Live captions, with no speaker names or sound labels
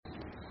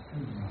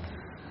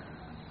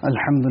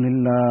الحمد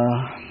لله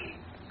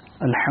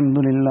الحمد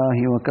لله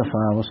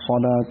وكفى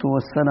والصلاة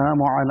والسلام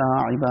على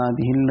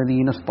عباده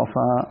الذين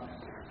اصطفى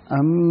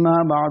أما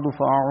بعد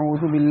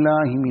فأعوذ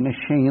بالله من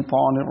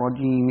الشيطان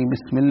الرجيم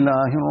بسم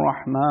الله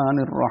الرحمن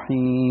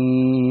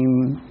الرحيم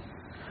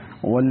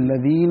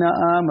والذين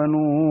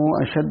آمنوا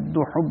أشد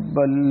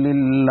حبا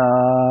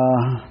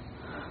لله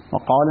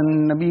وقال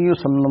النبي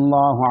صلى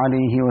الله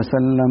عليه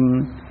وسلم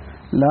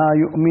لا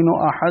يؤمن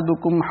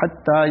أحدكم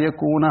حتى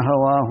يكون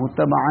هواه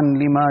تبعا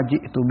لما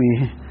جئت به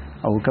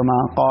أو كما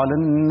قال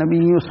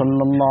النبي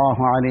صلى الله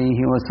عليه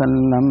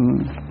وسلم.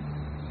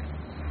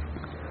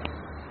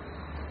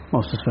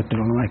 Most respected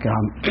ulama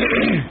kiram,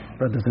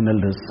 brothers and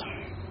elders,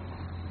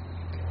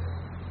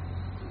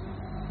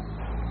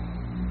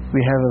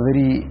 we have a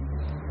very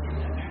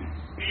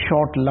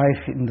short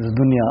life in this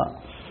dunya,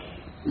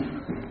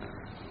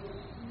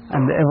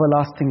 and the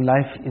everlasting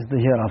life is the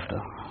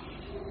hereafter.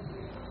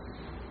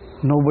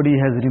 Nobody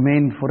has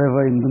remained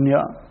forever in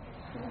dunya,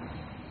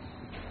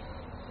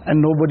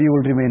 and nobody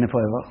will remain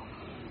forever.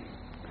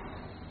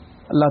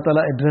 Allah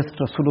Ta'ala addressed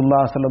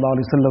Rasulullah sallallahu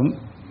alaihi wasallam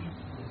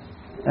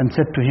and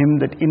said to him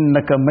that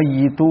innaka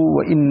mayyitu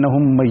wa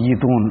innahum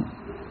mayyitun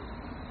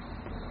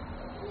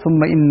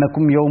thumma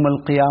innakum yawmal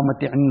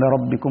qiyamati 'inda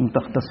rabbikum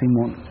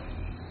takhtasimun.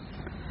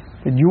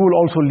 That you will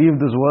also leave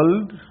this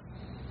world,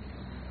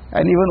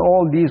 and even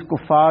all these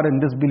kuffar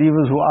and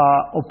disbelievers who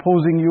are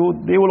opposing you,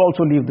 they will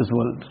also leave this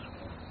world.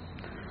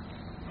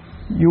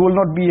 You will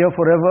not be here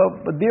forever,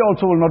 but they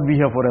also will not be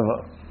here forever.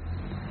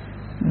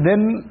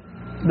 Then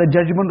the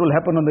judgment will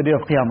happen on the day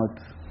of Qiyamah.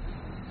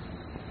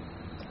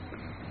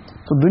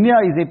 So dunya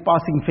is a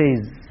passing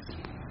phase.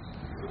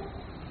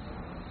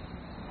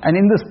 And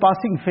in this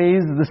passing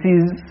phase, this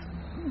is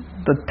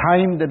the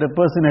time that a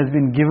person has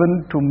been given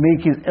to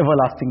make his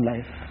everlasting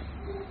life.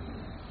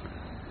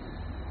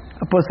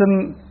 A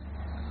person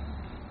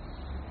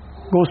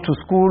goes to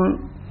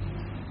school.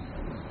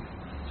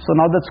 So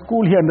now that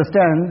school, he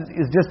understands,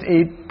 is just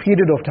a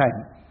period of time.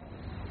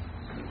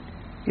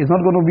 It's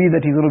not going to be that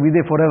he's going to be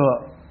there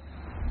forever.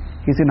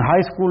 He's in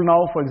high school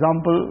now, for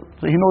example,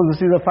 so he knows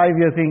this is a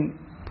 5-year thing.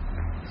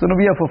 He's going to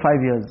be here for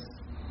 5 years.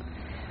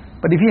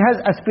 But if he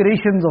has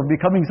aspirations of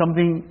becoming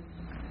something,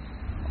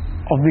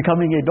 of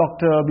becoming a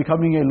doctor,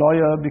 becoming a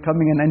lawyer,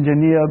 becoming an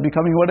engineer,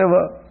 becoming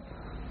whatever,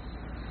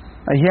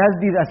 he has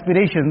these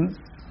aspirations,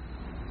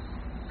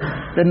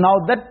 then now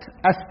that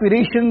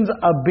aspirations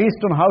are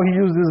based on how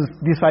he uses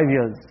these 5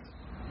 years.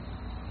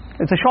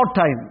 It's a short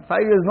time.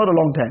 5 years is not a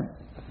long time.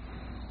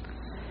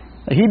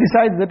 He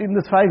decides that in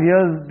this 5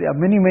 years, there are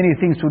many, many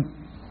things to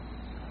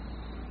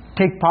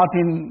take part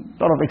in,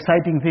 a lot of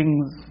exciting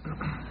things.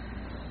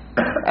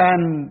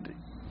 And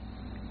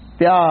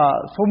there are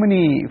so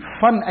many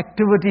fun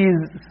activities.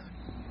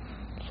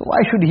 So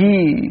why should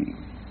he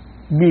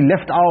be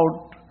left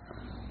out?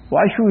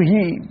 Why should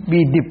he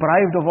be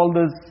deprived of all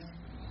this?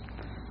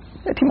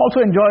 Let him also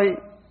enjoy,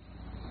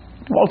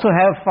 let him also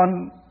have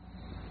fun.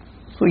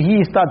 So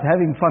he starts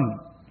having fun.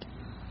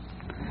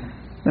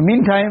 In the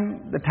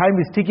meantime, the time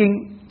is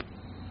ticking,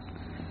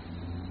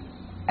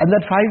 and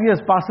that 5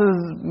 years passes,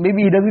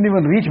 maybe he doesn't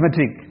even reach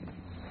matric,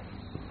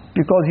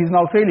 because he's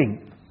now failing.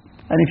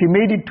 And if he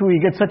made it to,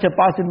 he gets such a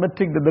pass in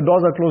matric that the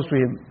doors are closed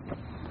to him.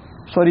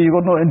 Sorry, you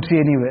got no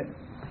entry anywhere.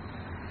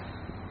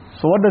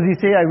 So what does he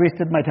say? I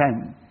wasted my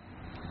time.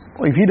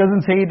 Or if he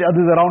doesn't say it,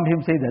 others around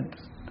him say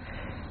that.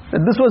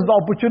 That this was the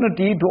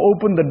opportunity to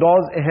open the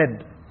doors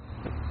ahead.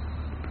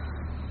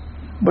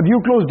 But you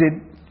closed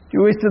it,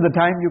 you wasted the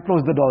time, you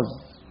closed the doors.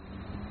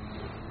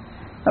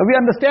 Now we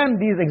understand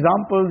these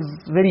examples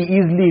very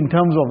easily in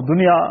terms of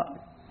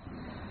dunya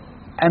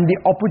and the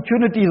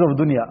opportunities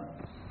of dunya.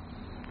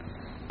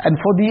 And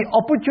for the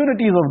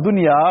opportunities of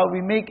dunya,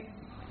 we make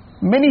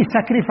many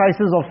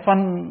sacrifices of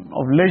fun,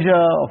 of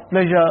leisure, of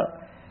pleasure,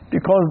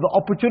 because the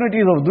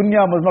opportunities of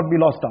dunya must not be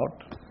lost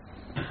out.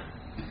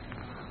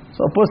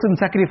 So a person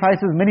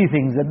sacrifices many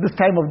things. At this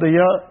time of the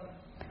year,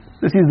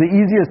 this is the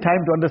easiest time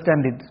to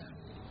understand it.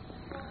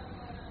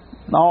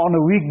 Now on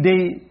a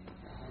weekday,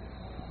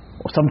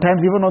 or sometimes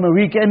even on a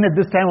weekend at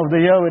this time of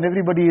the year, when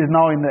everybody is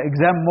now in the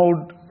exam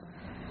mode,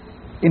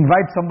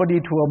 invite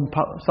somebody to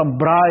some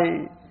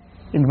braai,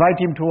 invite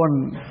him to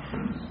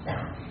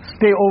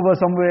stay over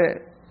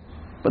somewhere.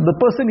 But the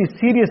person is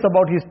serious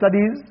about his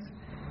studies.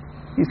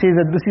 He says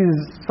that this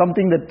is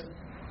something that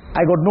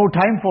I got no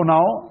time for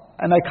now,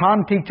 and I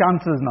can't take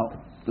chances now.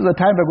 This is the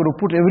time I'm going to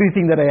put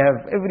everything that I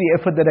have, every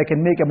effort that I can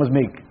make, I must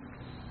make.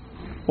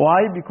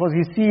 Why? Because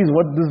he sees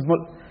what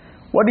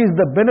is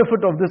the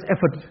benefit of this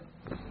effort.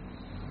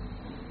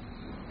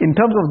 In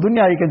terms of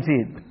dunya, you can see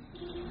it.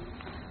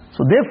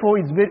 So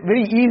therefore, it's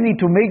very easy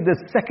to make the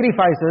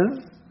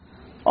sacrifices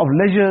of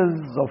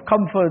leisures, of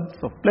comforts,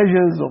 of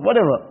pleasures, of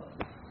whatever.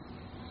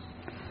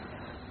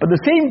 But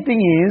the same thing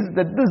is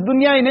that this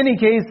dunya, in any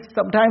case,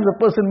 sometimes a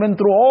person went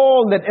through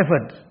all that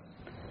effort,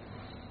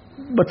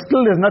 but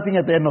still there's nothing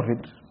at the end of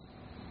it.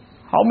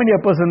 How many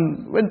a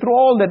person went through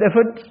all that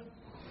effort,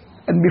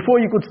 and before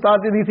you could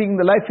start anything,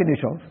 the life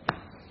finished off.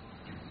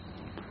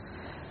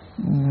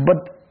 But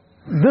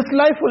this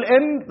life will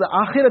end, the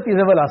akhirat is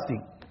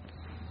everlasting.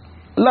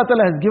 Allah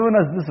Ta'ala has given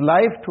us this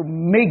life to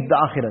make the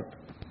akhirat.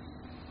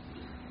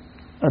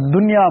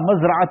 Dunya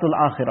mazra'atul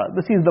akhirah.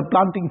 This is the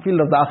planting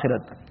field of the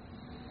akhirat.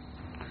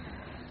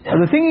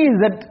 And the thing is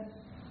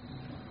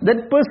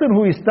that person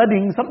who is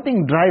studying,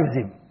 something drives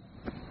him.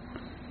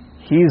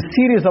 He is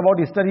serious about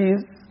his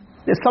studies.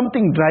 There's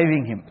something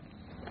driving him.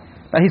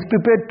 He's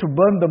prepared to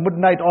burn the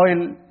midnight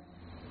oil.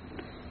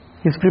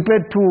 He's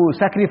prepared to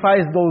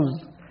sacrifice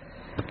those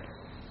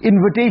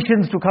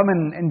invitations to come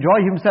and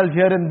enjoy himself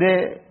here and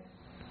there.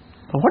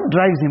 So what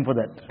drives him for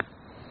that?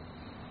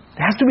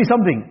 There has to be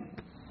something.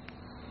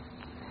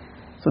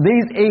 So there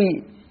is a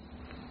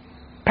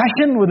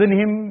passion within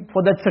him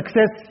for that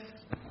success.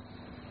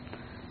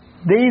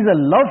 There is a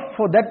love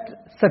for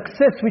that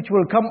success which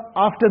will come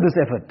after this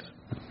effort.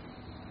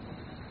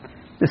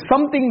 There's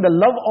something, the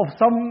love of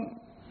some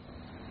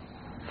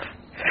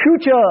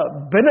future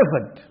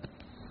benefit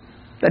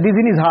that is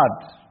in his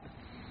heart.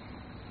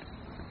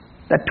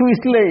 That too is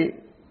still a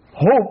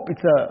hope.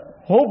 It's a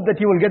hope that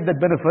he will get that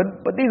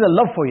benefit, but there is a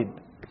love for it.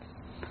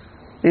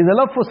 There is a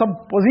love for some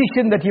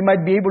position that he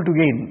might be able to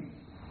gain.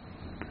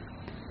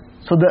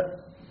 So the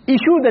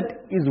issue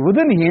that is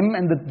within him,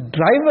 and the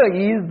driver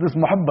is this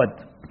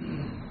muhabbat.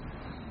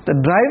 The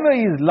driver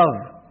is love.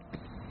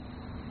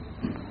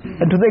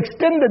 And to the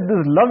extent that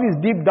this love is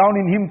deep down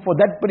in him for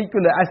that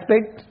particular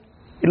aspect,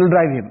 it will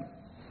drive him.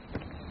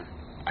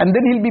 And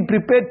then he'll be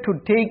prepared to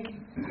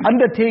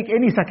undertake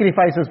any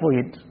sacrifices for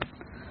it.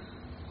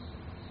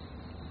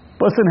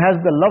 Person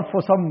has the love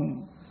for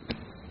some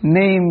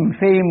name,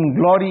 fame,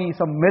 glory,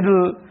 some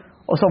medal,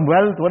 or some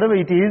wealth, whatever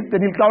it is,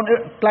 then he'll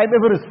climb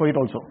Everest for it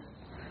also.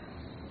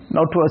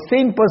 Now to a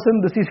sane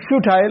person, this is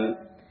futile.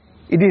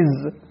 It is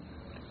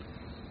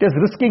just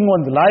risking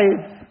one's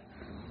life.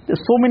 There's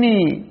so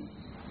many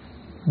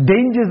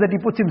dangers that he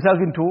puts himself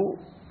into.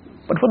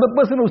 But for the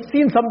person who's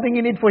seen something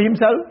in it for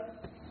himself,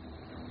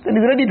 then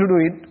he's ready to do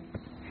it.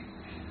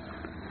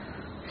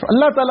 So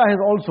Allah Ta'ala has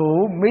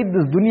also made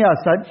this dunya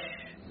such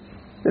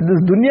that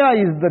this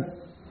dunya is the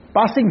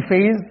passing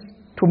phase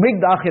to make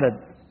the akhirat.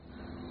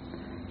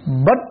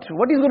 But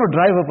what is going to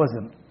drive a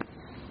person?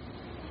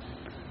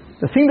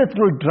 The thing that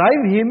will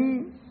drive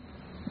him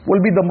will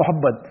be the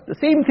muhabbat. The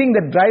same thing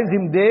that drives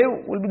him there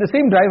will be the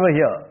same driver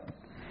here.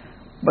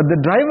 But the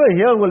driver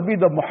here will be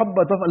the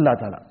muhabbat of Allah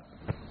Ta'ala.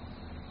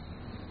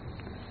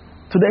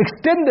 To the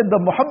extent that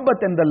the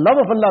muhabbat and the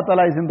love of Allah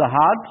Ta'ala is in the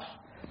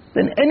heart,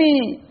 then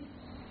any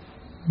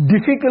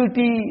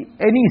difficulty,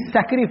 any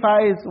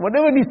sacrifice,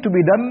 whatever needs to be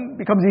done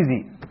becomes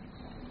easy.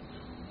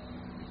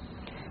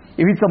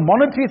 If it's a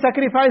monetary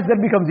sacrifice,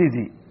 that becomes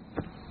easy.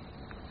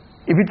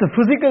 If it's a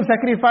physical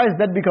sacrifice,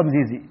 that becomes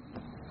easy.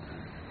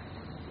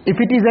 If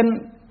it is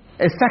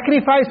a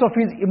sacrifice of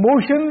his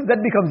emotions, that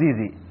becomes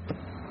easy.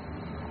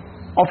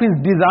 Of his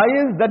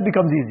desires, that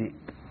becomes easy.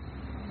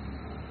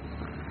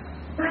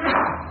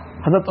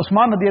 Hazrat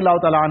Usman radiallahu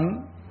ta'ala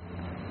an,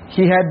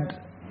 he had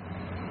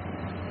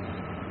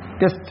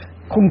just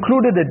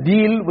concluded a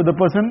deal with a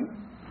person.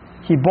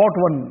 He bought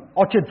one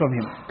orchard from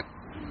him.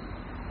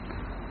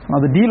 Now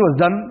the deal was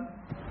done.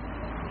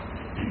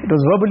 It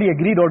was verbally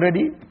agreed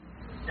already.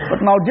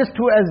 But now just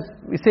to, as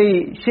we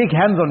say, shake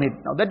hands on it.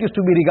 Now that used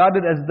to be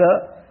regarded as the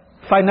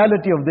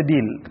finality of the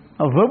deal.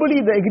 Now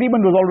verbally the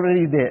agreement was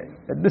already there.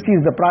 That this is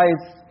the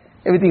price,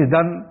 everything is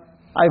done.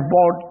 I've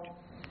bought.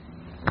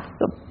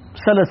 The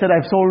seller said,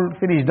 I've sold,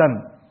 finished, done.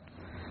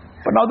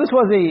 But now this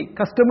was a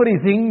customary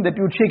thing that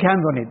you would shake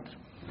hands on it.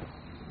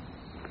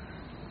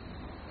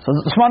 So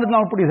Usman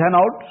now put his hand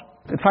out.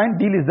 Said, fine,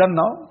 deal is done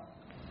now.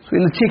 So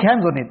he'll shake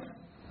hands on it.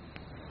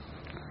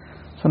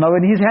 So now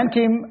when his hand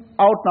came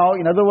out now,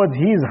 in other words,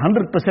 he is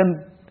 100%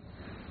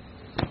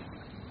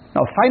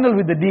 now final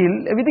with the deal,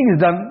 everything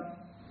is done.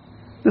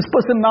 This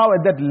person now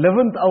at that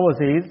 11th hour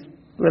says,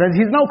 whereas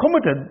he's now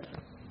committed.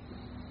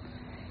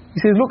 He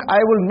says, look, I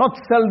will not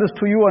sell this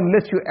to you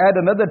unless you add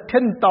another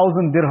 10,000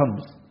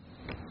 dirhams.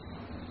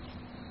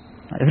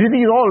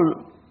 Everything is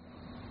all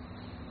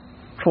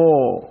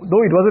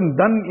though it wasn't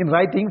done in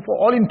writing, for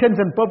all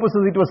intents and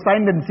purposes it was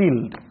signed and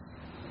sealed.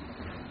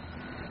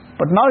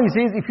 But now he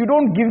says, if you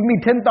don't give me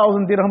 10,000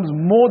 dirhams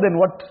more than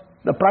what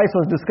the price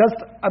was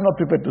discussed, I'm not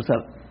prepared to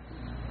sell.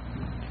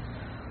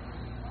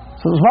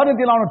 So Usman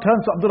radiallahu anhu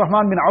turns to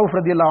Abdurrahman bin Auf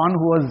radiallahu anhu,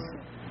 who was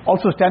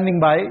also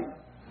standing by,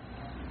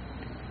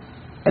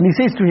 and he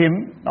says to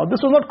him, now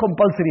this was not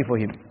compulsory for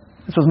him.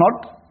 This was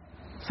not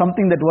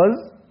something that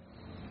was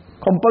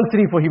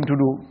compulsory for him to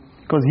do,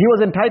 because he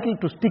was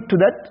entitled to stick to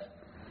that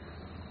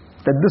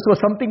this was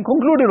something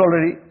concluded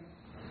already.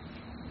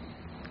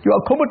 You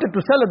are committed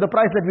to sell at the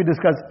price that we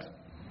discussed.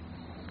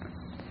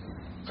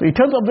 So he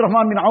turns to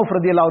Abdurrahman bin Auf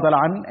radiallahu ta'ala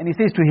an, and he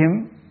says to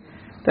him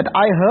that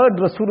I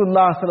heard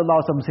Rasulullah sallallahu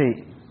alaihi wasallam say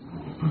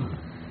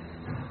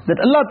that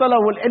Allah Ta'ala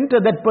will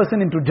enter that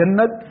person into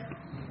Jannat,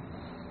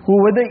 who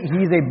whether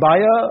he is a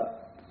buyer,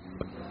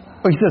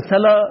 or he's a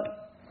seller,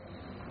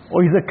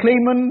 or he's a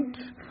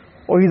claimant,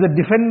 or he's a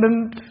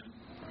defendant,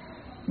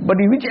 but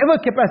in whichever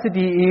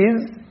capacity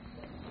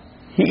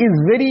he is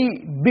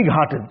very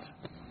big-hearted.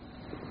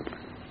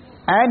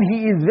 and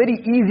he is very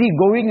easy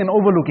going and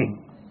overlooking.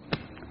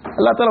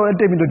 Allah Ta'ala will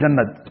enter him into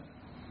Jannat.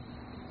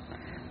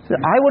 So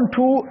I want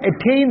to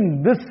attain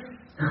this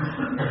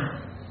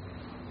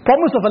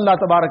promise of Allah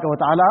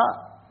Ta'ala,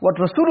 what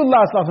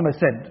Rasulullah has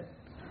said.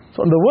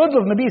 So in the words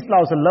of Nabi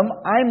Sallallahu Alaihi Wasallam,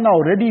 I am now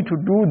ready to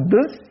do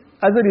this.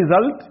 As a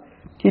result,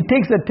 he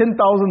takes the 10,000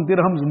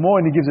 dirhams more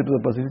and he gives it to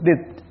the person. He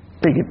says,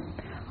 take it.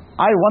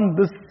 I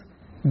want this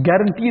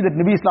guarantee that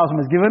Nabi Sallallahu Alaihi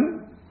Wasallam has given.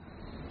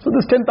 So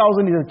this 10,000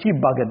 is a cheap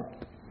bargain.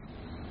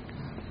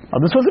 Now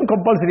this wasn't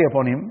compulsory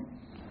upon him.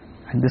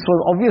 And this was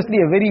obviously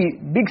a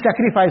very big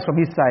sacrifice from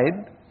his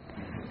side.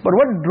 But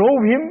what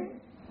drove him?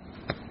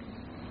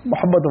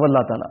 Muhabbat of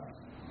Allah Ta'ala.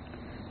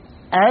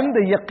 And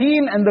the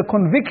yaqeen and the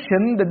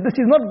conviction that this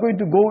is not going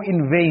to go in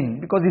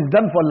vain, because it's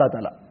done for Allah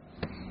Ta'ala.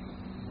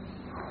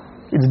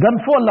 It's done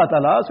for Allah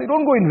Ta'ala, so it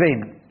won't go in vain.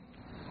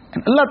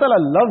 And Allah Ta'ala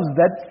loves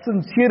that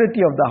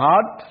sincerity of the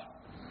heart.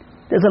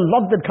 There's a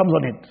lot that comes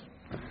on it.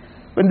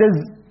 When there's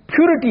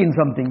purity in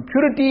something,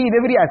 purity in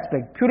every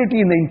aspect, purity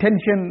in the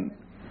intention,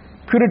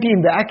 purity in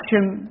the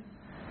action,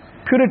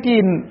 purity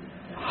in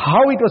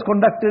how it was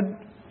conducted,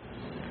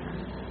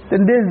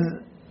 then there's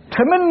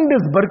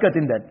tremendous barakat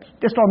in that.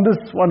 Just on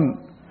this one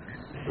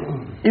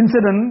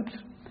incident,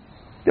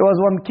 there was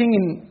one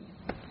king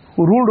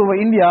who ruled over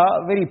India,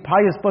 a very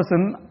pious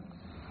person,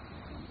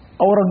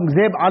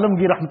 Aurangzeb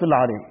Alamgir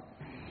Rahmatullah Alayhi.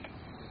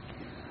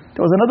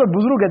 There was another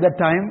Buzrug at that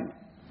time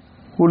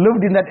who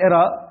lived in that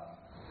era,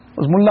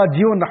 was Mullah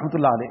Jiwan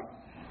Rahmatullah Alayhi.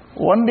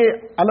 One day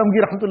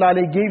Alamgir Rahmatullah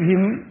Alayhi gave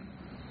him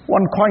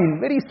one coin,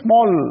 very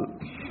small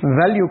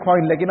value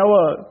coin, like in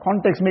our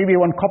context maybe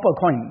one copper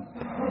coin.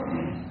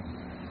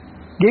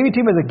 Gave it to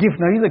him as a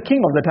gift. Now he's a king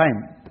of the time,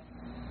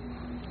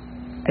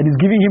 and he's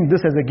giving him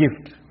this as a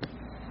gift.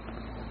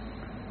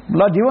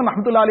 Mullah Jiwan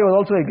Rahmatullah Alayhi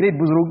was also a great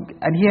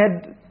Buzrug, and he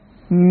had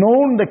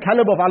known the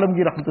caliber of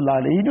Alamgir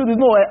Rahmatullah Alayhi. He knew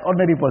there's no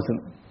ordinary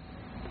person.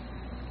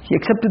 He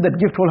accepted that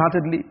gift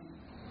wholeheartedly.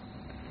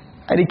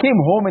 And he came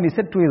home and he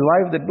said to his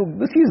wife that, look,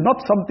 this is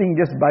not something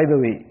just by the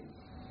way.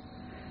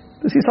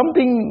 This is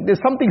something, there's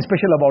something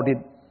special about it.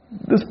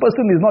 This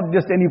person is not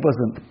just any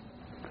person.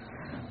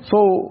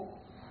 So,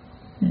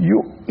 you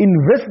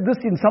invest this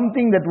in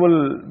something that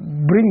will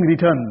bring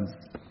returns.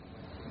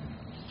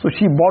 So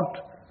she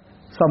bought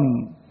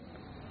some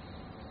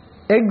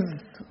eggs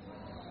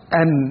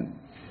and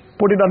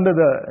put it under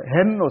the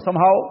hen, or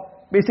somehow,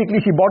 basically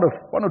she bought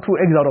one or two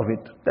eggs out of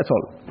it. That's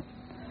all.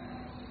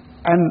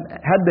 And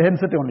had the hen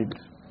sit on it.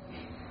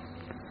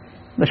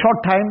 In a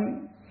short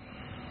time,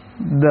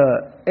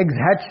 the eggs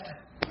hatched,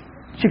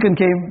 chicken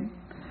came,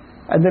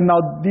 and then now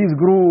these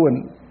grew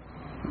and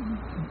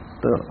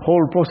the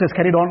whole process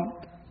carried on.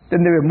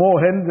 Then there were more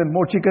hens and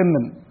more chicken,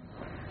 and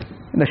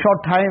in a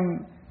short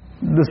time,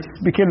 this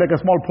became like a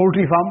small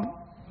poultry farm.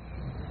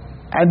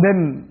 And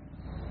then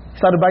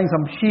started buying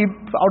some sheep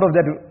out of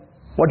that,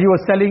 what he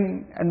was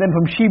selling, and then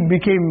from sheep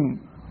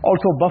became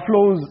also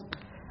buffaloes.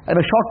 In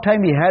a short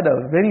time he had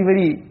a very,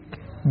 very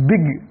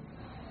big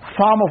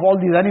farm of all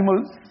these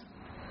animals.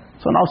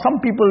 So now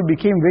some people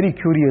became very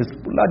curious.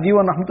 Mullah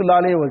Jiwan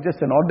Rahmatullah Alayhi was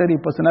just an ordinary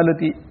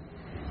personality,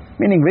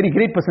 meaning very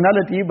great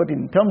personality, but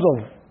in terms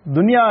of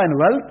dunya and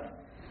wealth,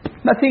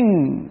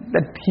 nothing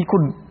that he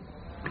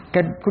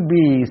could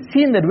be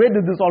seen that where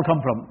did this all come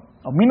from.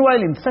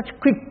 Meanwhile, in such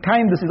quick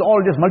time, this is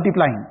all just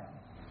multiplying.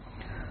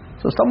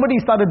 So somebody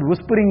started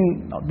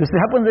whispering, now this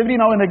happens every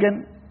now and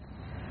again,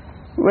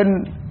 when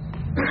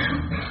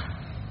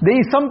there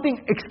is something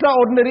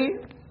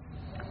extraordinary,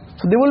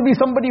 so there will be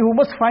somebody who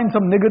must find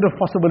some negative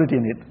possibility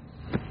in it.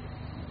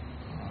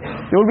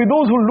 There will be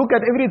those who look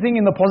at everything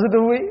in a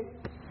positive way,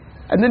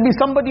 and there will be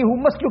somebody who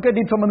must look at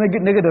it from a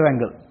negative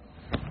angle.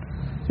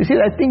 You see,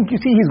 I think,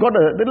 he's got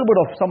a little bit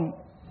of some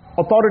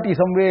authority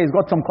somewhere, he's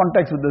got some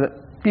contacts with the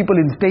people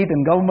in state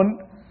and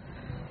government,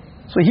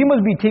 so he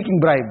must be taking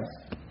bribes.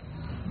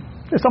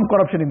 There's some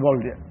corruption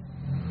involved here.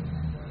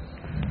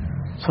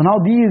 So now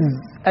these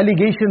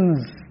allegations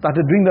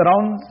started doing the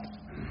rounds.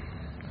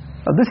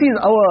 Now this is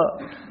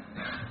our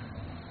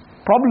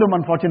problem,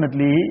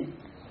 unfortunately,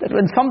 that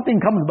when something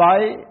comes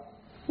by,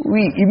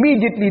 we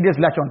immediately just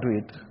latch onto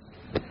it.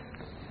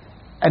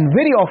 And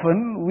very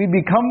often we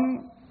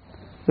become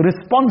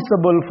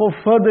responsible for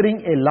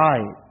furthering a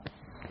lie.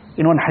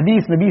 In one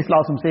hadith, Nabi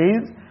Sallallahu Alaihi Wasallam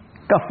says,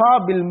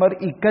 "Kafa bil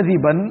mar'i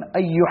kadhiban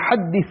ay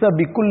yuhaddisa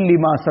bi kulli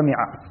ma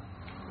sami'a."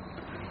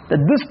 That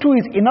this too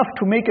is enough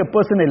to make a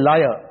person a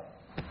liar.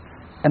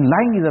 And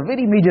lying is a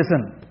very major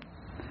sin.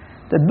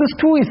 That this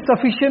too is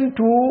sufficient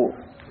to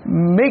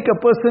make a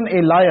person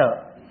a liar.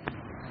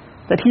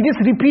 That he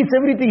just repeats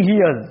everything he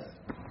hears.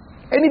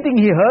 Anything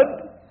he heard,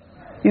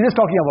 he's just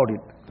talking about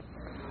it.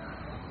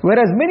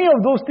 Whereas many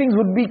of those things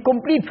would be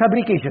complete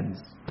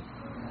fabrications.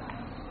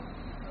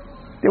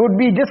 They would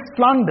be just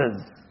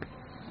slanders.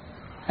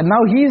 And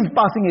now he is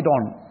passing it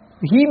on.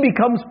 He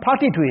becomes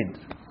party to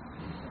it.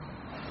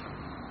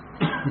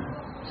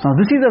 So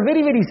this is a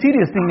very, very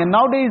serious thing. And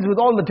nowadays with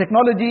all the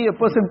technology, a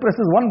person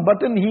presses one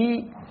button,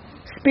 he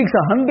speaks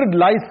 100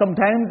 lies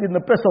sometimes in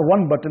the press of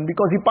one button,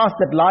 because he passed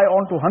that lie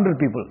on to 100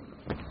 people.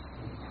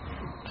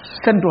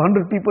 sent to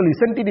 100 people, he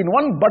sent it in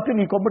one button,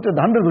 he committed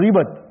 100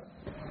 rebirth.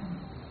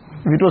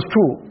 If it was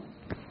true.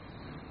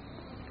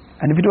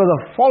 And if it was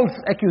a false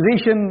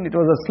accusation, it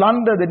was a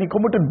slander, then he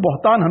committed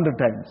buhtan 100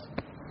 times.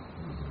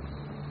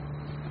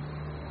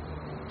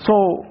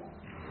 So,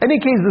 any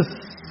case,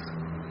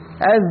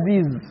 as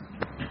these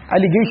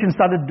allegations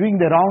started doing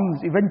their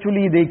rounds,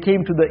 eventually they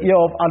came to the ear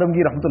of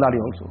Alamgir Rahmatullahi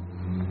also.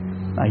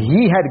 Now,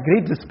 he had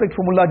great respect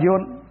for Mullah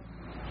Jivan.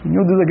 He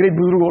knew this is a great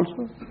Buzurg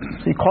also.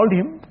 So he called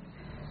him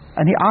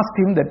and he asked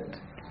him that,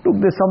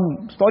 look, there's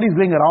some stories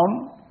going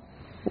around.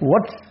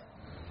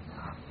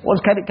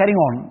 What's carrying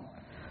on?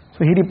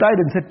 So he replied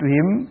and said to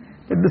him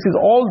that this is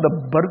all the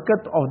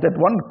barakat of that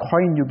one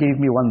coin you gave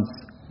me once.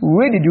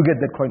 Where did you get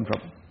that coin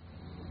from?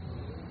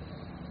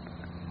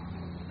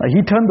 Now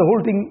he turned the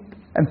whole thing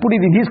and put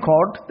it in his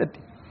court that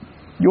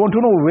you want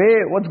to know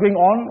what's going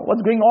on?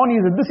 What's going on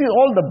is that this is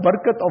all the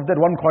barakat of that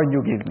one coin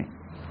you gave me.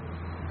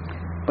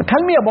 But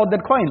tell me about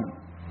that coin.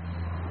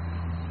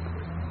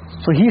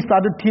 So he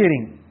started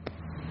tearing.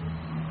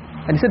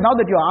 And he said, now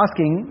that you are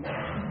asking,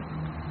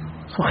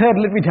 so khair,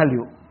 let me tell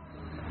you.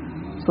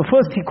 So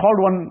first he called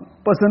one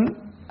person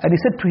and he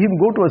said to him,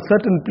 go to a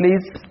certain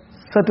place,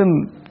 certain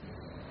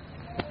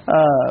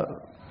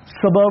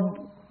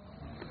suburb,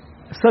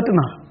 certain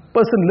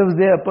person lives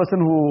there, a person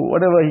who,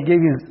 whatever he gave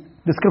his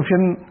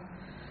description,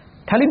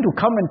 tell him to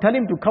come and tell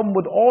him to come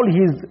with all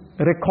his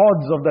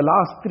records of the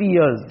last 3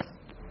 years.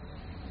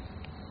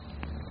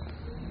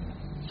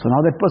 So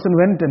now that person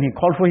went and he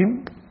called for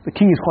him. The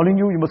king is calling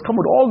you, you must come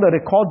with all the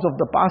records of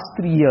the past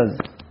 3 years.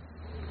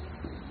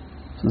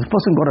 So this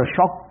person got a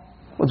shock.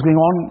 What's going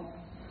on?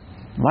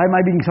 Why am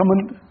I being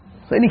summoned?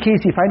 So in any case,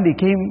 he finally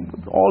came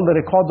with all the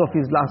records of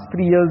his last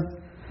 3 years,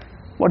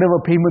 whatever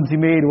payments he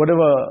made,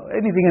 whatever,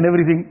 anything and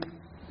everything.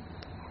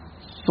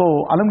 So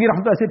Alamgir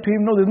Rahmatullah said to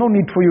him, no, there's no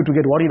need for you to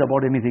get worried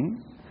about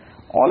anything.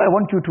 All I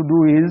want you to do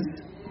is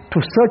to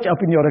search up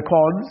in your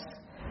records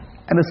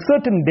and a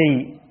certain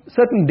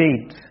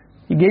date.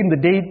 He gave him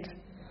the date.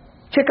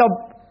 Check up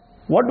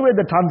what were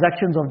the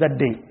transactions of that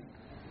day.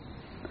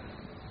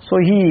 So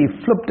he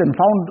flipped and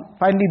found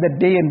finally that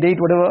day and date,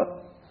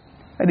 whatever.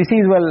 And he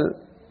says, well,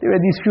 there were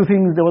these few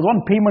things. There was one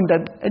payment,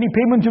 and any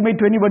payments you made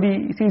to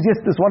anybody, he says,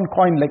 yes, this one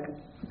coin, like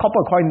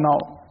copper coin now.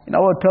 In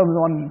our terms,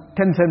 one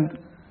 10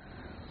 cent.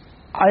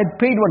 I had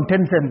paid one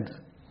 10 cent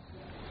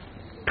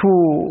to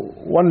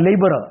one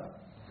laborer.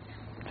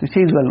 So he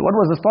says, well, what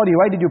was the story?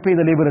 Why did you pay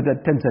the laborer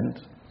that 10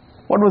 cent?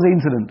 What was the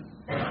incident?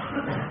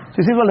 So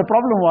he says, well, the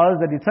problem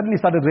was that it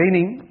suddenly started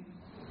raining,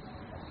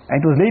 and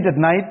it was late at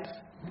night,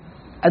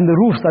 and the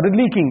roof started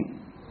leaking.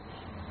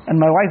 And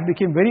my wife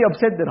became very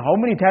upset that how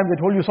many times I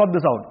told you sort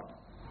this out.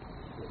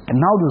 And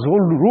now this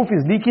whole roof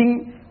is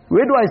leaking.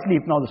 Where do I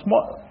sleep now? The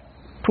small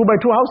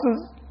 2x2 houses.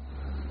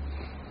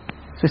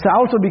 So I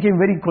also became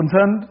very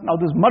concerned. Now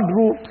this mud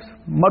roofs,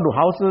 mud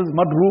houses,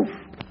 mud roof.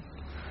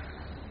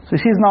 So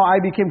she says, now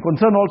I became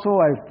concerned also.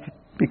 I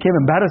became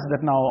embarrassed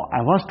that now I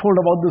was told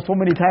about this so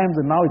many times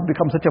and now it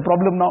becomes such a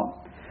problem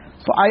now.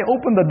 So I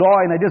opened the door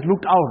and I just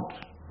looked out.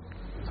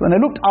 So when I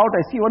looked out,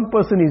 I see one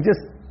person is just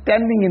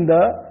standing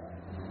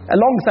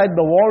alongside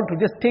the wall to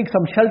just take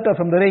some shelter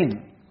from the rain.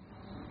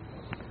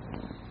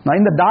 Now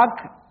in the dark,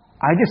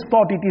 I just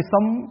thought it is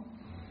some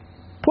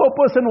poor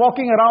person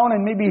walking around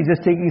and maybe he's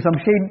just taking some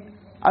shade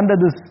under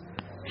this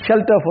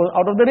shelter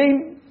out of the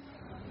rain.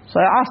 So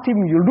I asked him,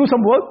 you'll do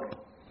some work?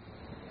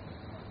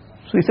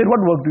 So he said,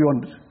 what work do you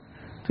want?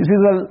 So he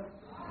says, well,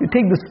 you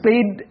take the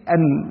spade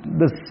and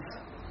this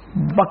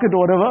bucket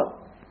or whatever,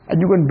 and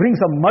you can bring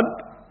some mud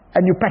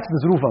and you patch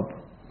this roof up.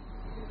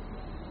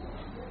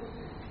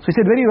 So he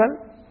said, very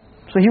well.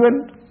 So he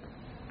went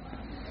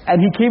and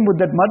he came with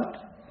that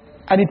mud,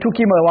 and it took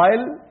him a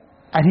while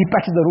and he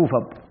patched the roof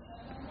up.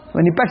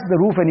 When he patched the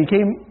roof and he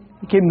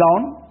came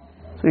down,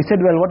 so he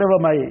said, well,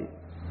 whatever my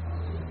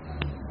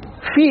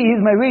fee is,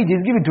 my wage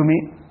is, give it to me.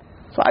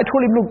 So I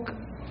told him, look,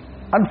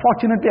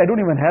 unfortunately I don't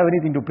even have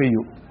anything to pay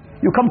you.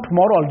 You come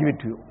tomorrow, I'll give it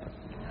to you.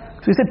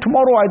 So he said,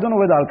 tomorrow I don't know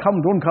whether I'll come,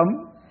 don't come.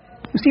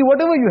 You see,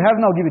 whatever you have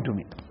now, give it to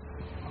me.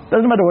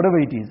 Doesn't matter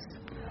whatever it is.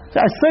 So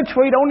I searched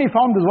for it, I only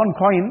found this one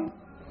coin.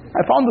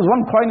 I found this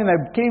one coin and I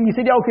came, he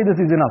said, yeah, okay, this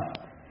is enough.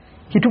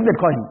 He took that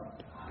coin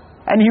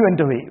and he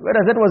went away.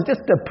 Whereas that was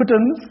just a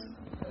pittance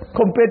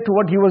compared to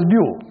what he was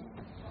due.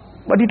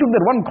 But he took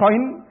that one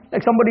coin,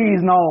 like somebody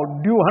is now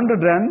due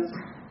 100 rands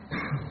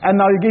and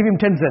now you gave him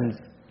 10 cents.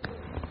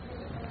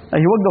 Now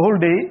he worked the whole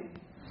day,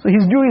 so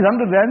his due is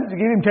 100 rands, you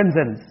gave him 10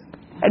 cents.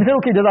 And he said,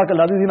 okay,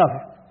 Jazakallah, this is enough.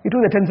 He took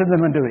the 10 cents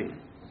and went away.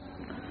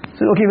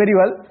 So okay, very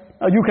well,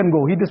 now you can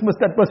go. He dismissed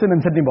that person and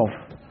sent him off.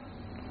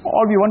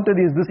 All we wanted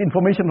is this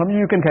information from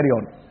you, you can carry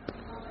on.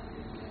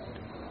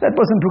 That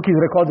person took his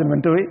records and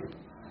went away.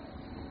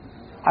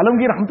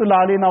 Alamgir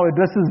Rahmatullah Alayhi now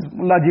addresses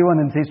Mullah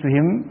Jivan and says to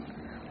him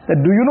that,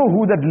 do you know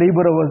who that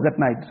laborer was that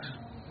night?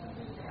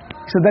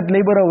 He said, that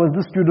laborer was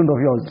this student of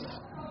yours.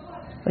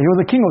 He was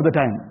the king of the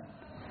time.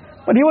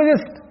 But he was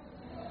just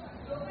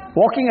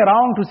walking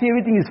around to see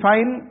everything is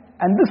fine,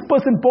 and this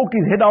person poked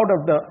his head out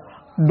of the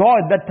door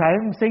at that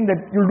time, saying that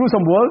you'll do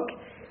some work.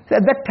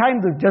 So at that time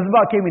this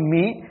jazba came in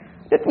me,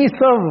 let me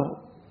serve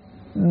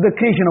the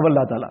creation of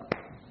Allah Ta'ala.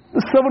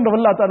 The servant of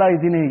Allah Ta'ala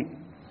is in a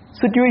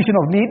situation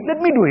of need,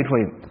 let me do it for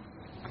him.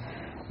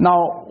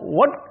 Now,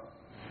 what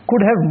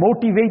could have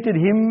motivated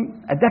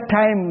him at that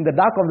time, in the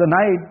dark of the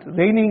night,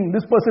 raining,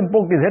 this person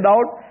poked his head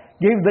out,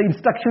 gave the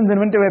instructions and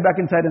went away back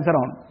inside and sat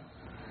down.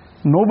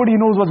 Nobody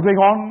knows what's going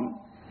on.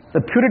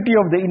 The purity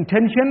of the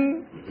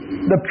intention,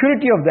 the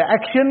purity of the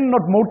action,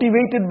 not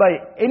motivated by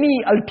any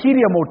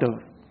ulterior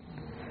motive.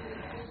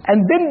 And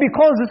then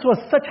because this was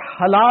such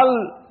halal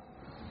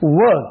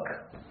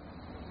work,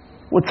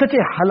 with such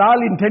a halal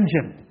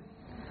intention,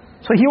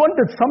 so he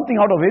wanted something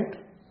out of it,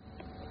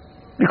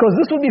 because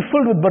this would be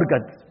filled with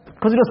barakat,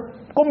 because it was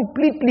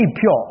completely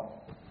pure.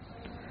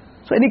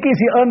 So in any case,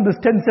 he earned this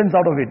 10 cents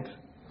out of it.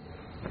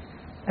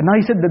 And now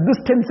he said that this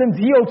 10 cents,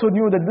 he also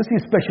knew that this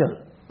is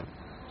special.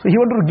 So he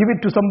wanted to give it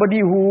to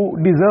somebody who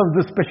deserves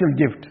this special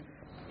gift.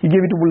 He gave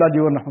it to Mullah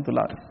Jiwan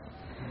Rahmatullah.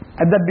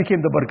 And that became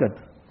the barakat.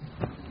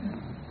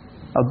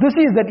 Now this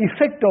is that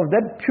effect of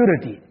that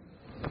purity.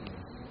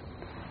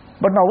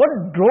 But now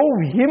what drove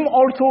him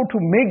also to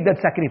make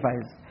that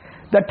sacrifice?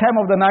 That time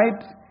of the night,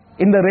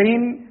 in the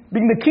rain,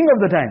 being the king of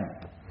the time.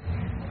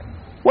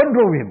 What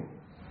drove him?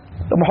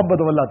 The muhabbat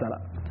of Allah Ta'ala.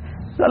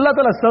 So Allah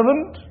Ta'ala's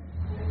servant,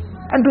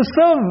 and to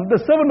serve the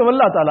servant of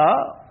Allah Ta'ala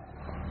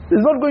is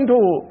not going to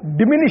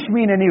diminish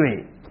me in any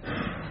way.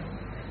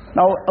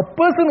 Now a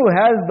person who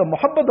has the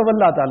muhabbat of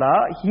Allah Ta'ala,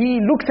 he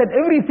looks at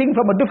everything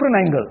from a different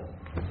angle.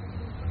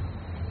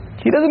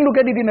 He doesn't look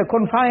at it in a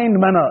confined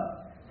manner,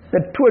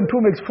 that 2 and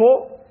 2 makes 4,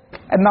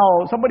 and now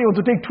somebody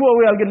wants to take 2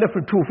 away, I'll get left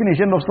with 2, finish,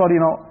 end of story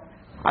now.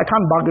 I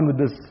can't bargain with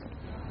this.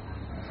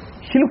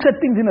 He looks at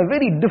things in a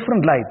very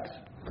different light.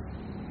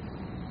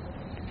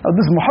 Now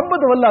this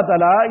muhabbat of Allah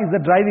Ta'ala is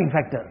the driving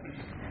factor.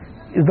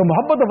 It's the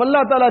muhabbat of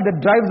Allah Ta'ala that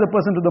drives a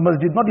person to the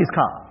masjid, not his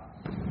car.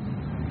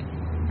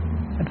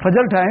 At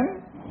Fajr time,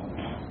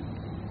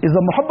 it's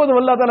the muhabbat of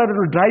Allah Ta'ala that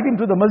will drive him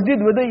to the masjid,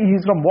 whether he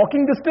is from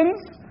walking distance,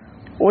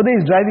 or whether he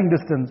is driving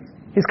distance.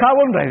 His car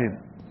won't drive him.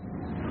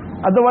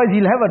 Otherwise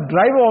he'll have a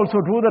driver also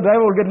too, the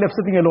driver will get left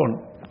sitting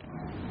alone.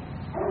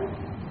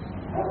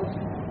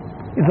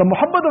 It's the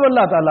muhabbat of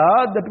Allah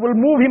Ta'ala that will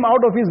move him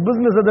out of his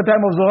business at the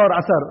time of Zuhar,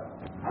 Asr,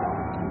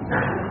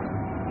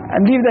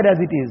 and leave that as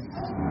it is.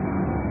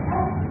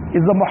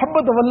 It's the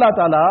muhabbat of Allah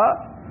Ta'ala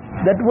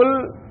that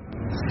will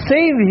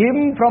save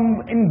him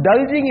from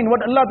indulging in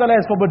what Allah Ta'ala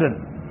has forbidden.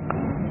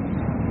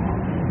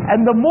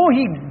 And the more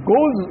he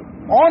goes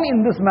on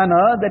in this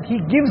manner, that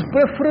he gives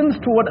preference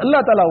to what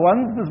Allah Ta'ala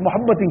wants, this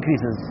muhabbat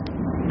increases.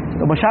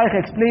 The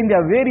Mashayikh explained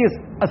there are various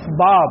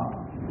asbab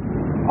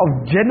of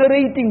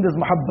generating this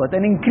muhabbat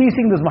and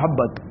increasing this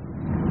muhabbat.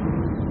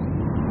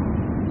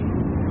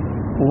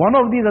 One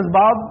of these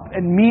asbab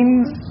and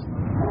means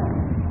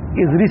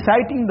is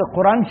reciting the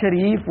Quran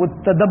Sharif with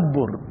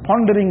tadabbur,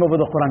 pondering over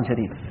the Quran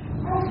Sharif.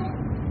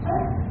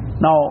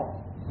 Now,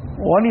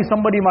 one is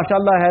somebody,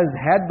 mashallah, has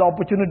had the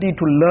opportunity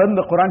to learn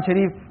the Quran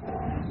Sharif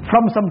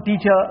from some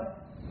teacher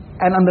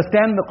and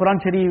understand the Quran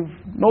Sharif,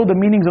 know the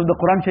meanings of the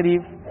Quran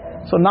Sharif.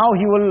 So now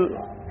he will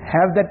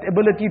have that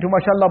ability to,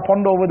 mashallah,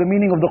 ponder over the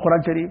meaning of the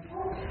Quran Sharif.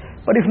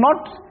 But if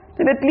not,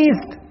 then at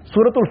least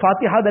Suratul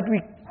Fatiha that we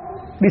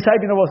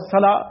recite in our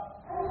salah,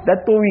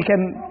 that too we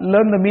can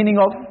learn the meaning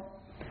of.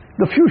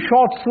 The few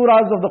short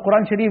surahs of the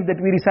Quran Sharif that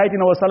we recite in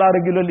our salah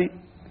regularly,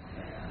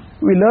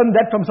 we learn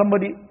that from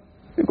somebody.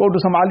 We go to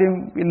some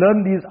alim, we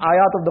learn these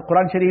ayat of the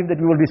Quran Sharif that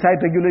we will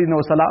recite regularly in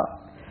our salah,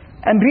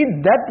 and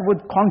read that with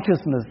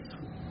consciousness,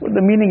 with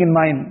the meaning in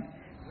mind.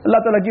 Allah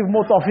Ta'ala give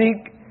more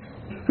tawfiq.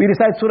 We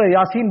recite Surah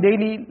Yasin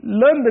daily,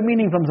 learn the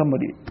meaning from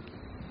somebody.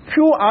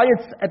 Few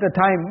ayats at a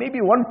time, maybe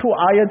 1-2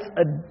 ayats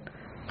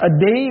a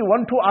day,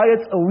 1-2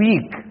 ayats a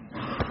week.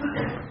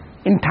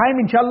 In time,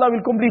 inshallah,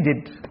 we'll complete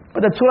it.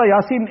 But that Surah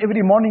Yasin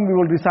every morning we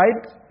will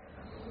recite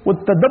with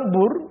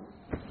tadabbur,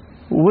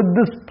 with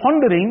this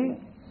pondering.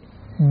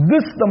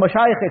 This, the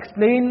Mashayikh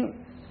explain,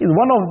 is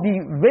one of the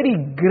very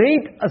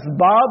great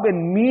asbab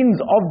and means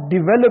of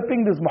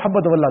developing this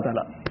muhabbat of Allah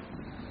Ta'ala.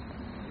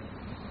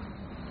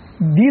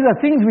 These are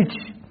things which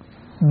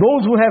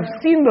those who have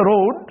seen the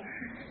road,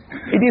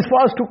 it is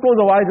for us to close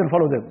our eyes and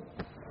follow them.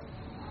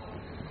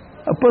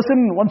 A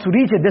person wants to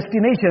reach a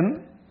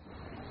destination,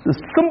 the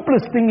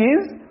simplest thing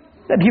is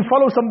that he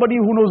follows somebody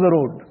who knows the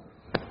road.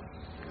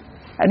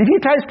 And if he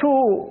tries to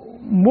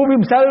move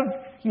himself,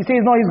 he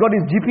says no, he's got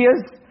his GPS,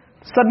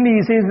 suddenly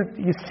he says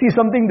he sees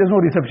something, there's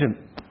no reception.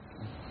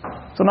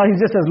 So now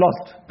he's just as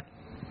lost.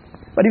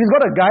 But if he's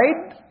got a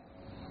guide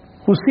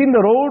who's seen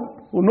the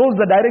road, who knows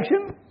the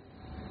direction,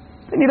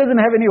 then he doesn't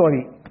have any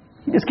worry.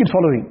 He just keeps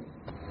following.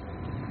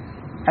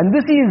 And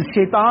this is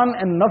shaitan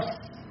and nafs,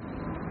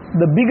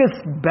 the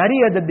biggest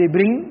barrier that they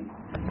bring,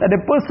 that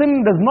a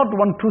person does not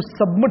want to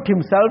submit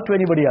himself to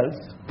anybody else.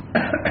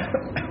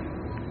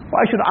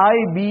 Why should I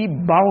be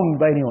bound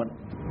by anyone?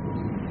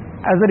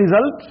 As a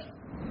result,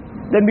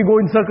 then we go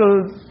in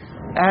circles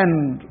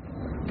and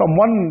from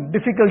one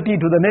difficulty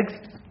to the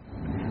next.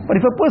 But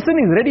if a person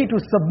is ready to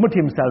submit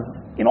himself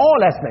in all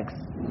aspects,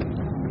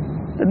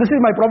 that this is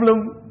my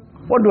problem,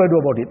 what do I do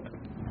about it?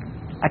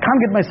 I can't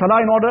get my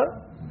salah in order,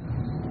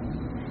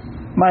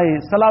 My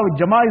salah with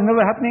Jama'ah is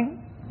never happening.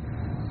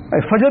 My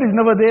Fajr is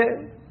never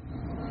there.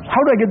 How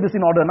do I get this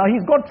in order? Now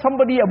he's got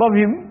somebody above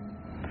him.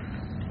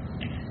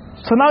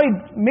 So now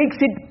it makes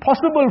it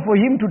possible for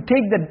him to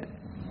take that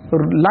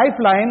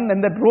lifeline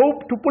and that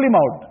rope to pull him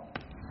out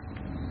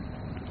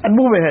and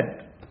move ahead.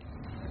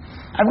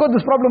 I've got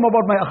this problem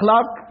about my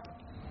akhlaq.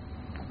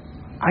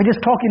 I just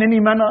talk in any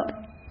manner.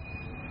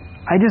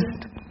 I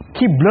just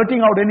keep blurting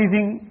out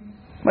anything.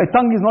 My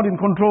tongue is not in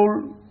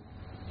control.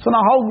 So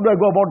now how do I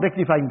go about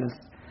rectifying this?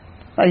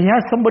 Now he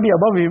has somebody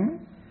above him,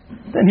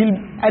 then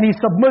he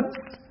submits,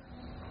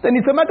 then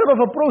it's a matter of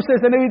a process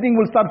and everything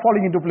will start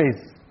falling into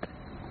place.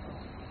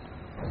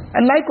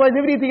 And likewise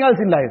everything else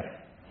in life.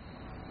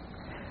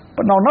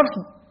 But now nafs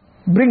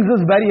brings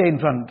this barrier in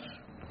front.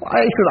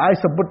 Why should I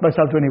submit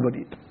myself to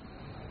anybody?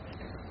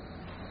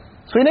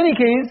 So in any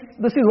case,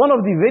 this is one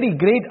of the very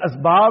great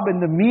asbab and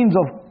the means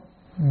of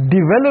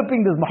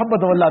developing this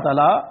muhabbat of Allah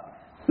Ta'ala.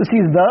 This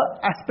is the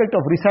aspect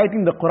of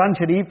reciting the Quran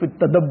Sharif with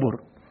tadabbur,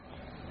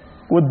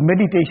 with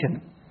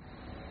meditation.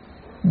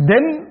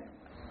 Then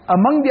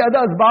among the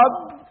other asbab,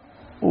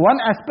 one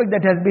aspect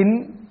that has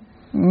been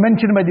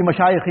mentioned by the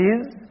mashayikh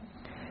is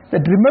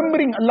that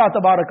remembering Allah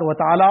Tabaraka wa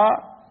Ta'ala,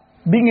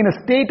 being in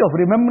a state of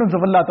remembrance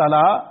of Allah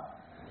Ta'ala,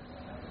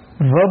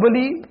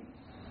 verbally,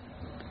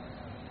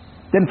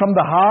 then from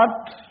the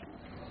heart,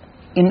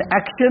 in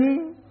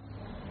action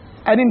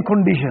and in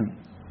condition.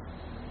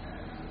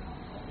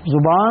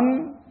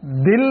 Zuban,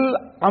 dil,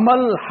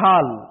 amal,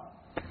 hal.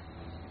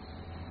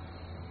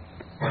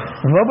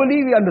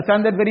 Verbally we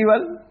understand that very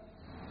well.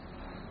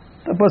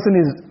 The person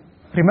is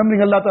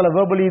remembering Allah Ta'ala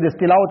verbally, there's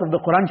tilawat of the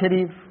Quran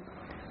Sharif,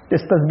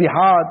 there's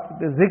tasbihat,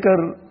 there's zikr,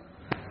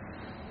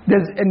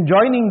 there's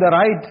enjoining the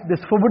right,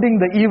 there's forbidding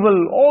the evil.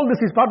 All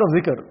this is part of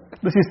zikr.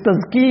 This is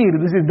tazkir,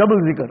 this is double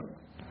zikr.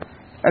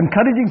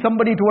 Encouraging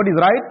somebody to what is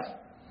right,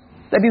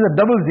 that is a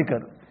double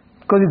zikr.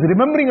 Because it's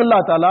remembering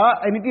Allah Ta'ala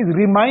and it is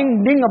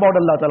reminding about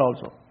Allah Ta'ala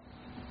also.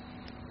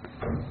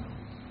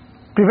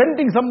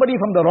 Preventing somebody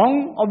from the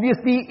wrong,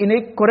 obviously in a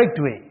correct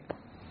way.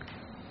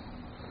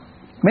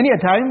 Many a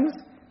times,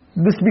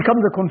 this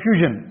becomes a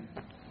confusion.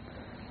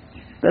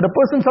 That a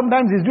person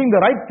sometimes is doing the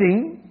right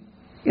thing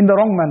in the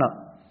wrong manner.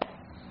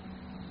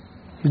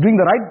 He's doing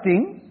the right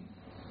thing,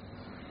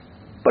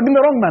 but in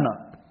the wrong manner.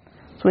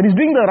 So when he's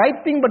doing the right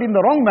thing but in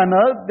the wrong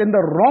manner, then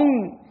the wrong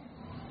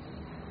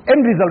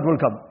end result will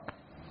come.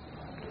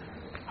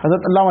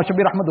 Hazrat Allama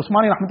Shabir Ahmad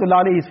Usmani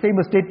Rahmatullah alayhi, his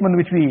famous statement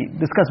which we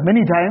discussed many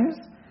times,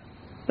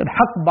 that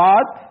haq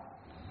baat,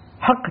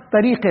 haq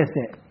tariqe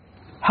se,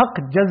 haq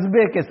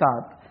jazbe ke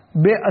saath,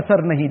 be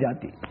asar nahi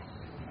jati.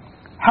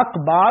 Haq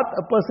baat,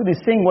 a person is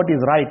saying what is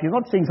right, he's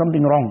not saying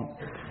something wrong.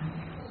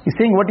 He's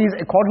saying what is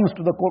accordance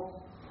to the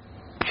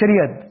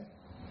Shariat.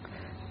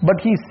 But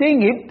he's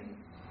saying it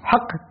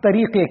haq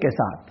tariqe ke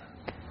saath.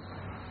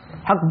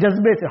 Haq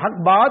jazbe se, haq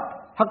baat,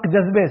 haq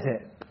jazbe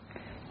se.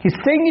 He's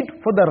saying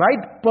it for the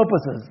right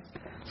purposes.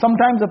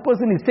 Sometimes a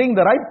person is saying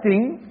the right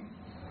thing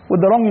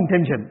with the wrong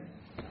intention.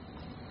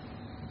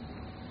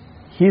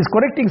 He is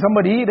correcting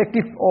somebody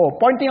or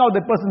pointing out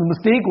that person's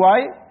mistake.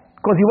 Why?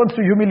 Because he wants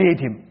to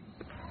humiliate him.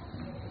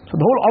 So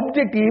the whole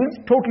object is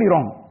totally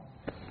wrong.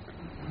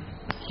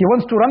 He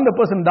wants to run the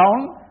person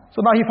down, so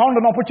now he found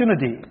an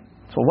opportunity.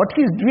 So what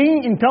he's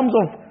doing in terms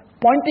of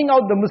pointing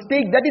out the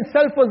mistake, that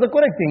itself was the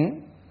correct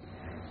thing,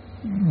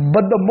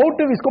 but the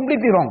motive is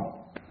completely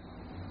wrong.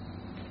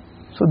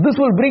 So this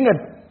will bring a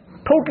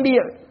totally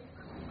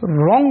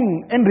wrong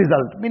end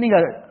result, meaning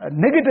a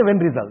negative end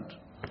result.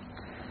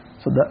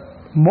 So the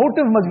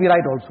motive must be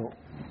right also.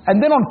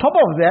 And then on top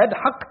of that,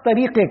 haq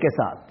tariqe ke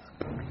saath.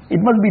 It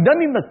must be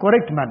done in the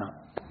correct manner.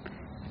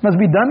 It must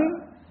be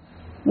done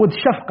with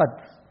shafqat,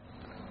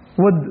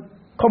 with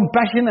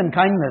compassion and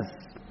kindness,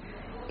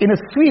 in a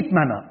sweet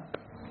manner,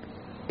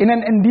 in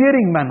an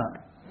endearing manner.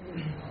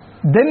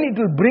 Then it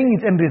will bring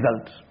its end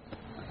result.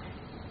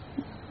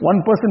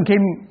 One person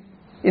came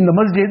in the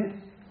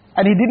masjid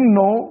and he didn't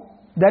know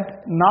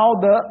that now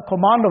the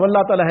command of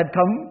Allah Ta'ala had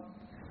come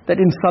that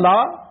in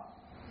salah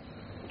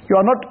you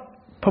are not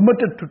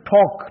permitted to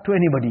talk to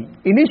anybody.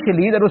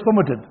 Initially that was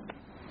permitted.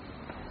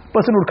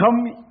 Person would come,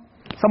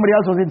 somebody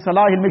else was in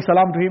salah, he'll make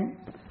salam to him,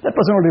 that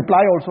person will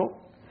reply also.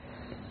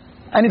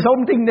 And if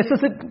something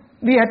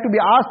necessary had to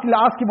be asked,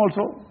 he'll ask him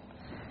also.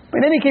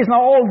 But in any case,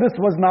 now all this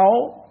was now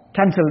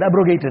cancelled,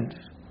 abrogated.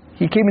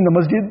 He came in the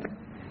masjid,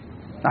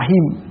 now he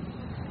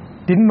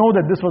didn't know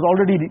that this was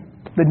already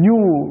the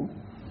new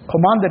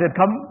command that had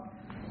come.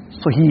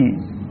 So he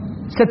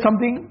said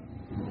something,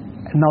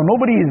 and now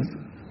nobody is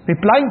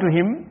replying to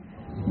him,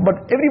 but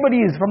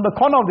everybody is from the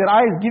corner of their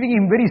eyes giving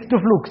him very stiff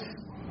looks.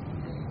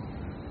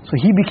 So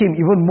he became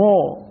even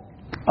more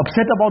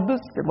upset about this,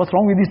 that what's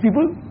wrong with these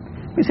people?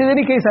 He says, in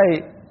any case,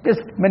 I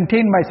just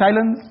maintained my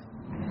silence.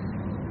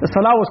 The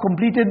salah was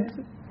completed.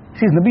 He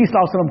says, Nabi Sallallahu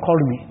Alaihi Wasallam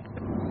called me.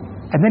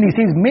 And then he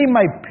says, may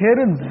my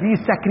parents be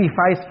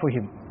sacrificed for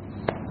him.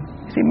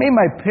 He says, may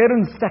my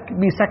parents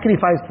be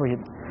sacrificed for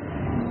him.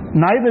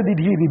 Neither did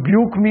he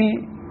rebuke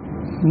me,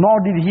 nor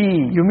did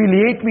he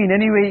humiliate me in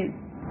any way.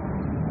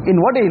 In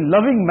what a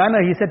loving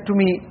manner he said to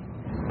me,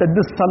 that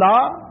this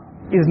salah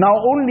is now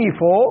only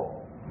for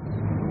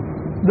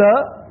the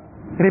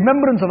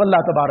remembrance of Allah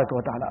Tabaraka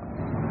wa Ta'ala.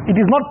 It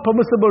is not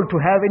permissible to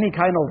have any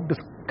kind of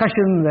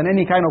discussions and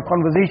any kind of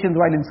conversations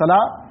while in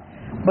salah.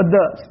 But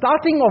the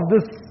starting of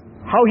this,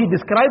 how he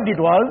described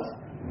it was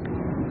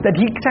that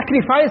he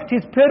sacrificed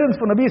his parents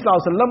for Nabi Sallallahu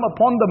Alaihi Wasallam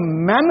upon the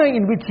manner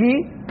in which he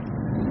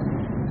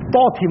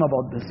taught him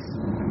about this,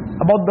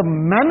 about the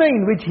manner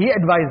in which he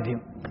advised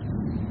him.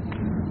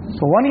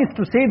 So one is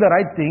to say the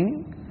right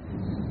thing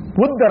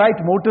with the right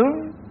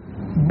motive,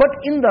 but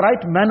in the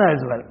right manner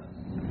as well.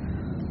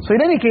 So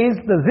in any case,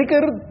 the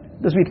zikr,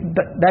 as we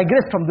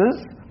digress from this,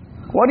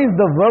 what is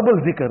the verbal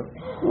zikr?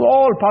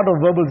 All part of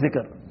verbal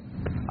zikr.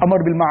 Amr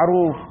bil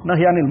ma'roof,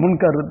 nahy anil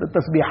munkar, the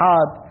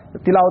tasbihat, the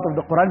tilawat of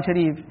the Quran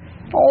Sharif,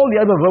 all the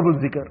other verbal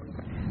zikr.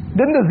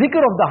 Then the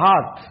zikr of the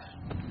heart.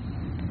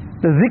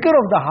 The zikr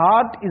of the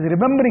heart is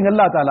remembering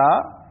Allah Ta'ala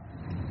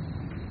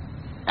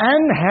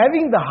and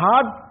having the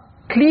heart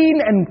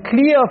clean and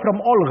clear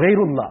from all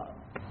ghairullah.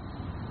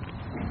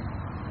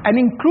 And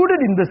included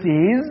in this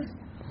is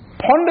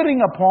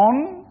pondering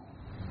upon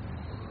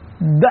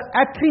the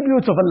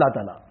attributes of Allah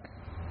Ta'ala.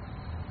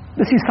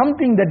 This is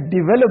something that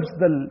develops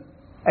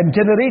and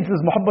generates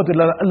this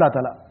muhabbatullah Allah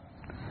Ta'ala.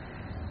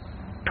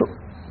 To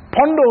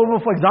ponder over,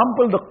 for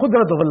example, the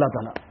qudrat of Allah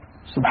Ta'ala.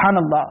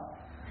 Subhanallah.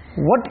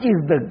 What is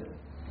the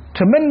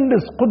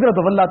tremendous qudrat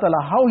of Allah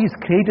Ta'ala, how He's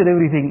created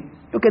everything.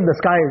 Look at the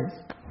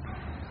skies.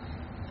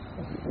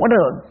 What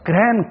a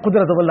grand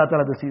qudrat of Allah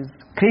Ta'ala this is.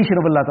 Creation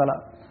of Allah Ta'ala.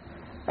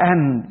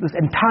 And this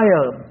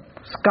entire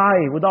sky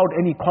without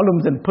any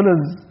columns and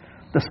pillars,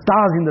 the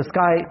stars in the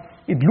sky,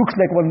 it looks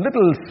like one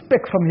little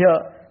speck from here,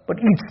 but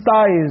each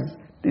star is,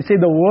 they say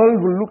the world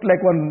will look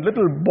like one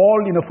little ball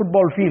in a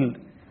football field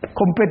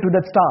compared to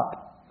that star.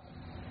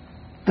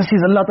 This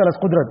is Allah Ta'ala's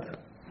qudrat.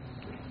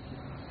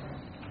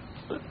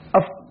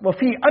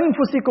 وَفِي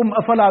أَنفُسِكُمْ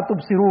أَفَلَا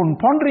تُبْصِرُونَ.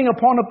 Pondering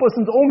upon a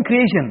person's own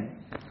creation.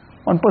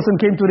 One person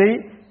came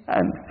today,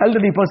 an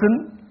elderly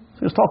person, so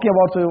he was talking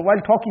about, so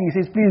while talking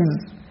he says,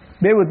 please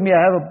bear with me,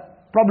 I have a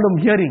problem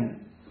hearing.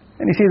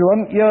 And he says,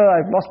 one ear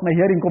I've lost my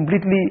hearing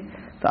completely,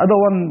 the other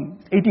one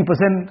 80%.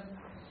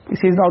 He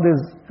says now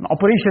there's an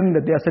operation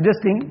that they are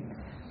suggesting,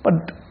 but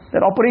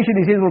that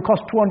operation he says will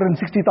cost 260,000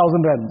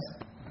 rands.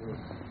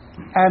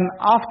 And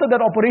after that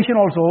operation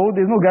also,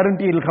 there's no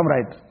guarantee it will come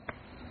right.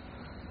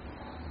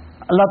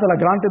 Allah Ta'ala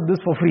granted this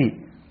for free.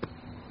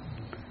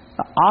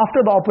 After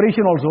the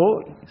operation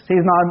also, says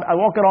now I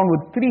walk around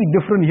with 3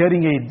 different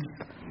hearing aids.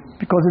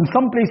 Because in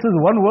some places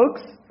one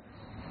works,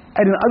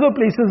 and in other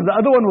places the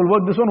other one will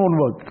work, this one won't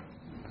work.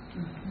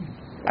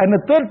 And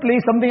the third place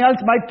something else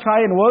might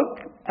try and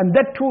work, and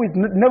that too is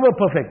never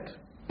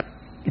perfect.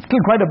 It's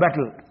still quite a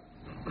battle.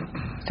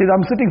 Says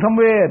I'm sitting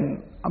somewhere and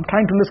I'm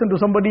trying to listen to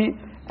somebody,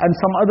 and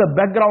some other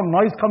background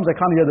noise comes, I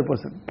can't hear the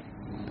person.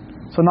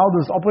 So now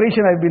this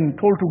operation I've been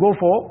told to go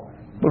for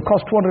will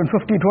cost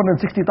 250,000,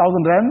 260,000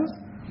 rands,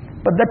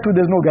 but that too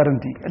there's no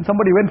guarantee. And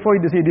somebody went for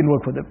it, they say it didn't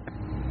work for them.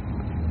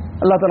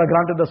 Allah Ta'ala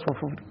granted us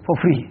for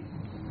free.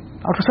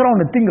 Now to sit around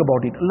and think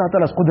about it, Allah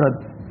Ta'ala's qudrat,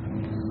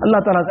 Allah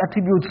Ta'ala's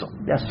attributes,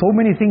 there are so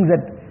many things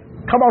that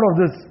come out of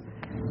this.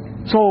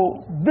 So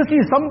this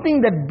is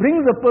something that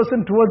brings a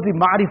person towards the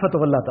ma'rifat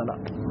of Allah Ta'ala.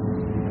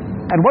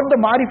 And what the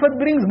ma'rifat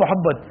brings?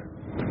 Muhabbat.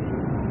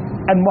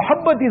 And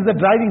muhabbat is the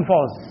driving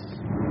force.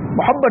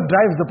 Muhabbat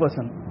drives the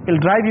person.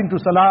 It'll drive him to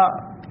salah,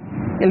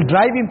 it'll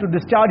drive him to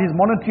discharge his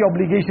monetary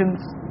obligations,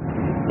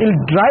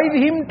 it'll drive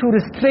him to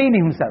restrain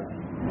himself.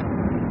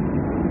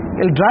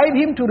 It'll drive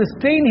him to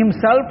restrain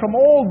himself from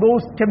all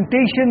those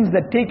temptations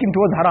that take him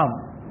towards haram.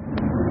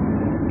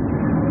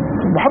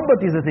 Muhabbat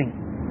is the thing.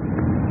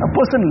 A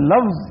person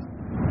loves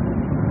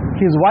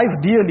his wife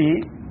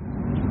dearly.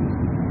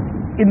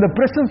 In the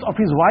presence of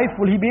his wife,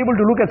 will he be able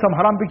to look at some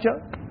haram picture?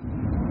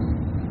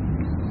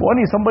 One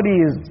is somebody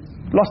has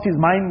lost his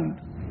mind.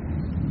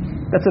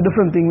 That's a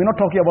different thing. We're not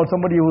talking about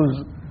somebody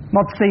who's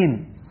not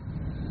sane.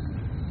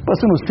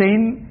 Person who's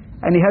sane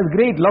and he has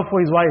great love for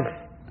his wife.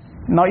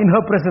 Now in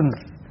her presence,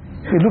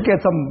 we look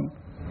at some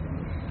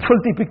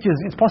filthy pictures.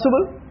 It's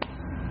possible?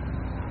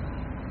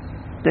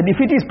 Then if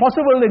it is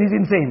possible, then he's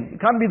insane. It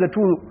can't be the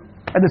two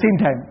at the same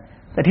time.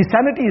 That his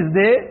sanity is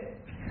there,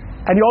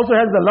 and he also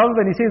has the love,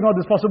 and he says, no,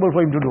 this is possible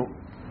for him to do.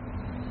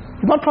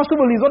 It's not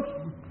possible.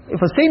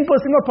 If a sane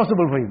person, not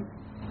possible for him.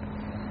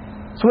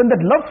 So when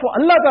that love for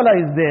Allah Ta'ala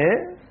is there,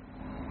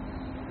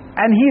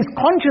 and he is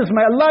conscious,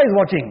 my Allah is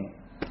watching,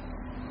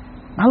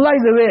 Allah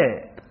is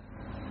aware,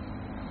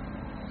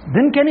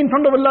 then can in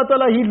front of Allah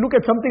Ta'ala he look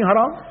at something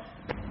haram?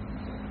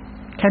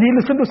 Can he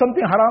listen to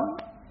something haram?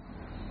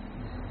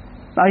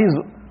 Now his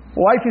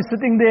wife is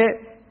sitting there,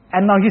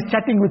 and now he's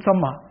chatting with some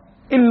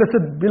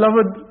illicit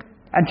beloved,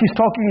 and she's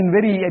talking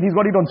and he's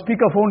got it on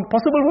speakerphone.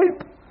 Possible for him?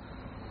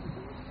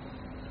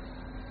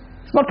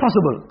 It's not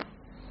possible.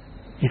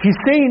 If he's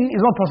sane,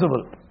 it's not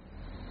possible.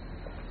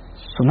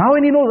 So now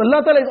when he knows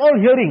Allah Ta'ala is all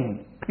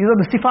hearing, these are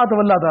the sifat of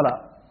Allah Ta'ala.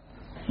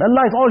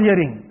 Allah is all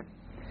hearing.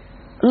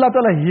 Allah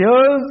Ta'ala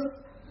hears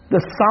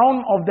the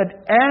sound of that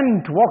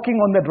ant walking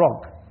on that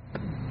rock.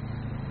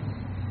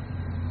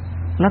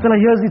 Allah Ta'ala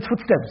hears its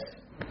footsteps.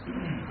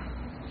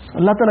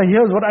 Allah Ta'ala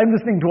hears what I'm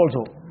listening to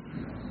also.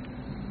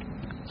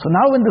 So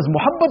now when this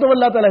muhabbat of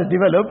Allah Ta'ala is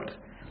developed,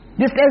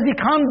 just as he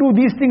can't do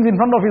these things in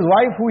front of his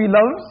wife who he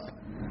loves,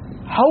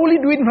 how will he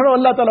do it in front of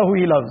Allah Ta'ala who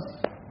he loves?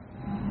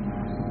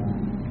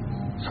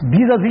 So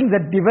these are things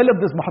that develop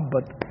this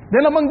muhabbat.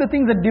 Then among the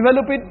things that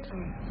develop it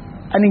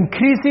and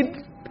increase it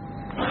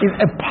is,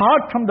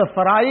 apart from the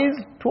faraiz,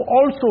 to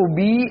also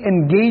be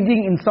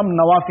engaging in some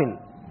nawafil.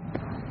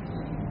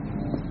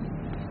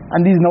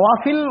 And these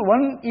nawafil,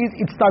 one is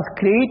it starts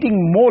creating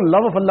more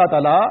love of Allah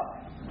Ta'ala.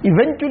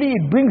 Eventually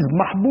it brings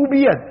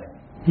mahbubiyat.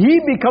 He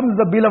becomes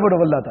the beloved of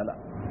Allah Ta'ala.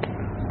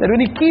 That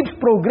when he keeps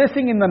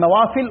progressing in the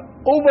nawafil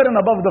over and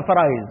above the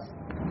faraiz,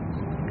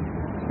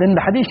 then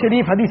the hadith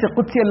sharif, hadith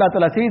Qudsi, Allah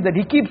Ta'ala says that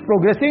he keeps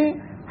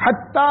progressing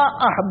hatta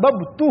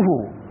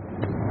ahbabtuhu,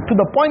 to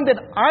the point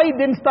that I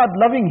then start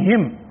loving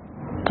him.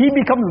 He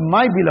becomes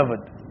my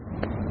beloved.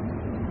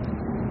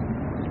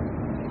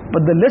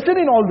 But the lesson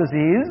in all this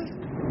is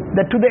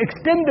that to the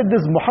extent that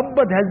this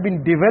muhabbat has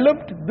been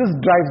developed, this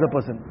drives the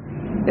person.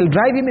 It'll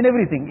drive him in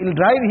everything. It'll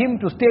drive him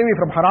to stay away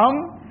from haram.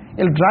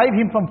 It'll drive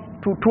him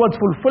towards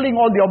fulfilling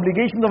all the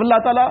obligations of Allah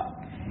Ta'ala.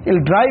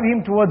 It'll drive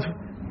him towards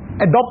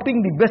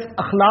adopting the best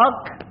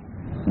akhlaq.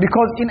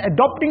 Because in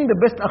adopting the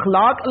best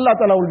akhlaq, Allah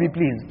Ta'ala will be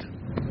pleased.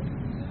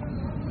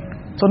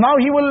 So now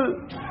he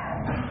will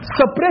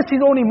suppress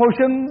his own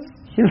emotions,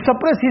 he'll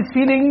suppress his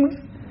feelings,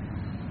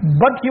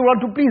 but he will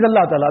want to please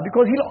Allah Ta'ala.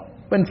 Because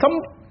when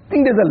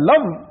something there's a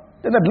love,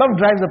 then that love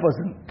drives a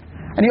person.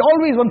 And he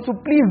always wants to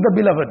please the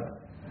beloved.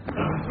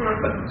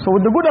 So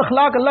with the good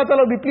akhlaq, Allah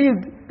Ta'ala will be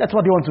pleased. That's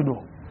what he wants to do.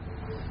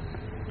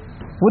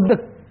 With the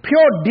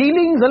pure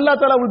dealings, Allah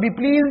Ta'ala will be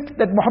pleased.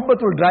 That muhabbat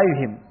will drive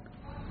him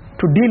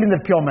to deal in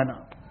that pure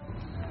manner.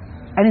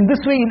 And in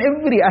this way, in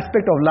every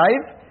aspect of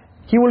life,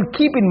 he will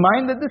keep in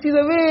mind that this is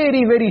a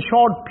very, very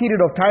short period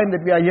of time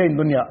that we are here in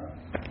dunya.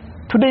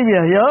 Today we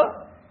are here,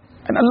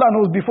 and Allah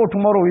knows before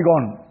tomorrow we're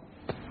gone.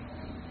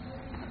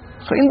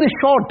 So in this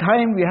short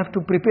time, we have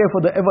to prepare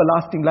for the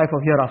everlasting life of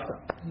hereafter.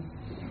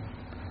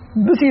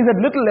 This is a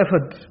little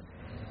effort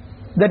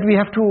that we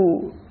have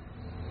to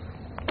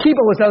keep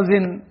ourselves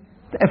in,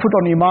 the effort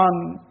on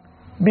iman,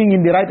 being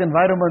in the right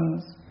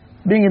environments,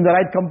 being in the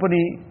right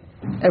company,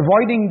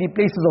 avoiding the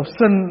places of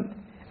sin,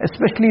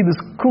 especially this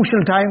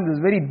crucial time, this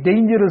very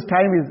dangerous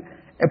time is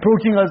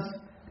approaching us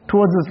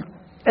towards this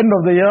end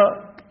of the year,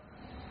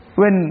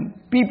 when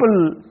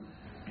people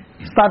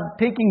start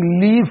taking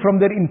leave from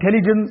their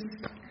intelligence.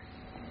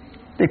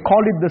 They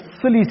call it the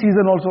silly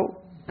season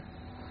also,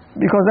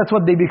 because that's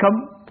what they become.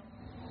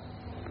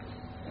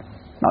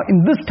 Now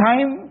in this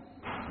time,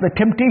 the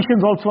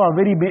temptations also are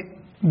very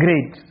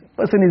great.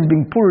 Person is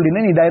being pulled in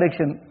any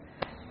direction,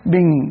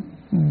 being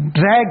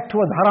dragged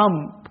towards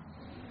haram,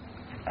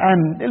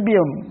 and there'll be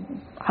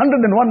 101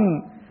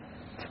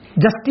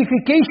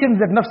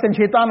 justifications that nafs and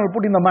shaitan will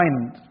put in the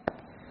mind.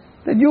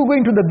 That you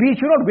going to the beach,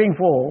 you're not going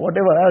for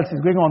whatever else is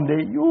going on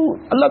there.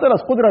 Allah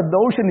Ta'ala's qudrat, the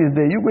ocean is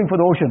there, you're going for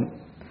the ocean.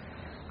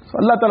 So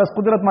Allah Ta'ala's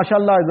qudrat,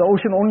 mashallah, is the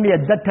ocean only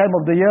at that time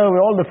of the year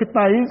where all the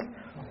fitna is.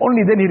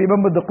 Only then he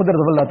remembered the qudrat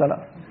of Allah Ta'ala.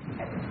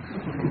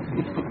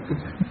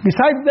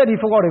 Besides that, he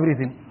forgot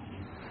everything.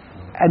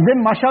 And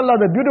then, mashallah,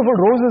 the beautiful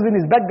roses in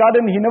his back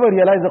garden, he never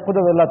realized the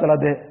qudrat of Allah Ta'ala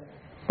there.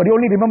 But he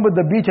only remembered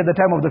the beach at the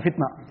time of the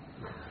fitna.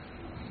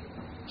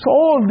 So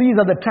all these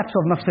are the traps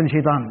of nafs and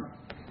shaitan,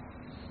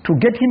 to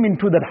get him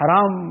into that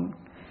haram.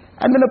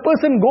 And when a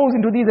person goes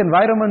into these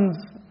environments,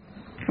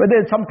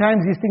 whether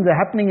sometimes these things are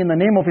happening in the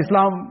name of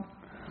Islam,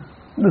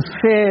 this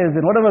fairs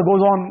and whatever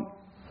goes on,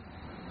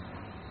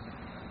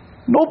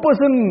 no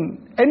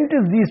person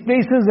enters these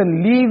places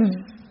and leaves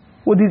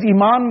with his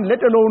iman, let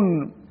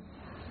alone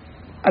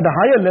at a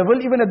higher level,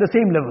 even at the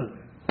same level.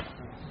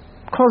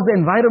 Because the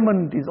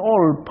environment is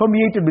all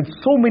permeated with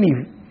so many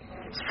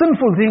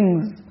sinful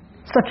things,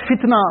 such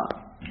fitna,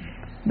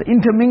 the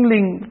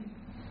intermingling,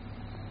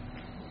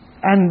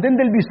 and then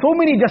there'll be so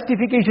many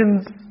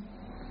justifications.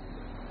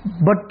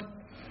 But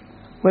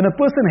when a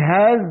person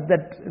has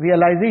that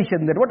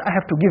realization that what I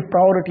have to give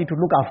priority to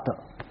look after,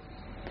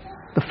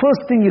 the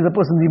first thing is a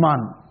person's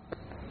iman.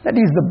 That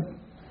is the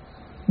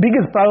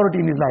biggest priority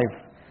in his life.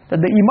 That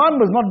the iman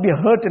must not be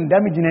hurt and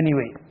damaged in any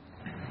way.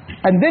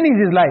 And then is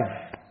his life.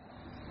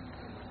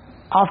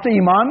 After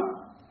iman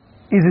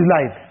is his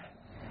life.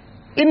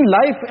 In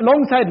life,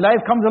 alongside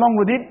life comes along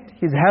with it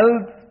his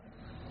health,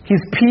 his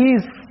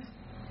peace,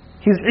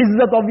 his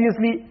izzat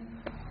obviously.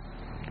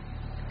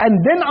 And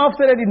then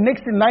after that,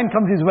 next in line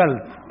comes his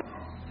wealth.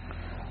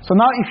 So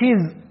now if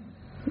his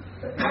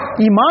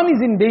iman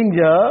is in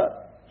danger,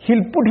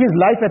 he'll put his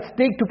life at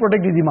stake to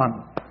protect his iman.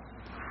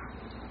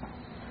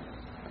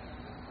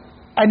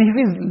 And if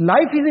his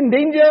life is in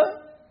danger,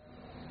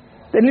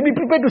 then he'll be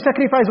prepared to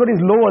sacrifice what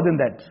is lower than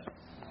that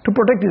to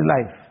protect his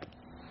life.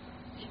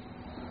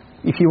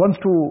 If he wants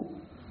to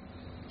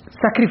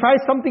sacrifice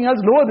something else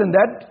lower than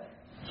that,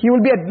 he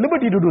will be at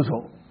liberty to do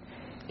so.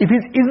 If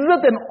his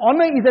izzat and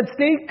honor is at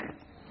stake,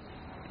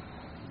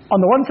 on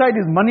the one side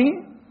is money,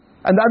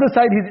 and the other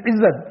side is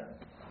izzat.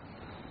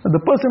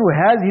 The person who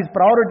has his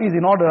priorities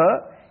in order,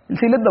 he'll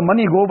say, let the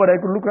money go, but I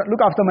could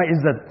look after my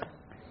izzat.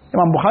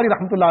 Imam Bukhari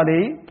rahmatullah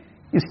alayhi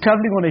is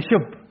traveling on a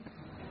ship.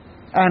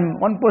 And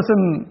one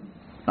person,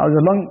 now it's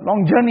a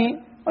long journey,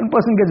 one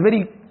person gets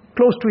very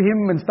close to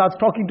him and starts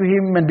talking to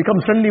him and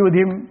becomes friendly with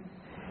him.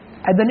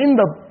 And then in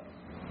the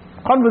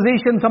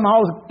conversation somehow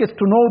gets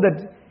to know that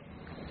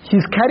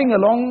he's carrying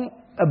along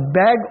a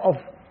bag of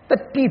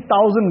 30,000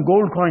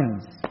 gold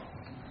coins.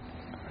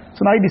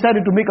 So now he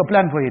decided to make a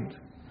plan for it.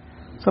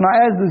 So now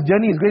as this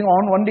journey is going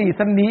on, one day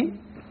suddenly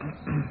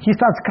he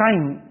starts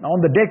crying. Now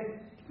on the deck,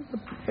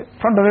 in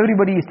front of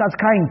everybody, he starts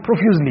crying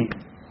profusely.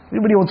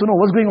 Everybody wants to know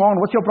what's going on,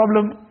 what's your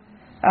problem?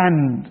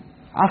 And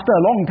after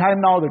a long time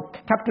now, the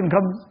captain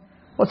comes.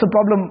 What's the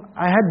problem?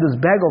 I had this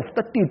bag of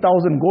 30,000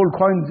 gold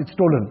coins, it's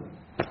stolen.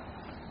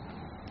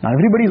 Now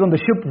everybody's on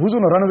the ship, who's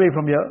going to run away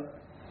from here?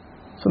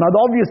 So now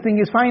the obvious thing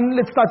is, fine,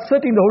 let's start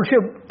searching the whole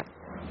ship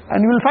and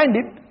we'll find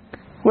it.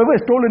 Whoever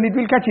has stolen it,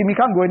 we'll catch him, he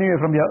can't go anywhere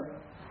from here.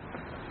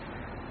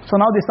 So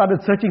now they started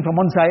searching from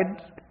one side.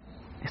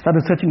 They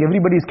started searching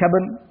everybody's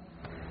cabin.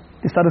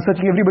 They started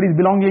searching everybody's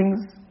belongings.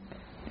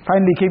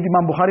 Finally came to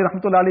Imam Bukhari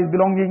rahmatullah alayhi's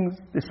belongings.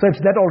 They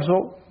searched that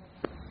also.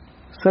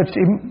 Searched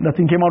him,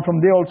 nothing came out from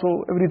there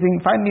also. Everything,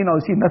 finally now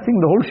see nothing,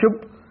 the whole ship.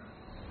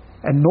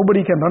 And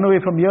nobody can run away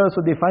from here,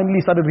 so they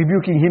finally started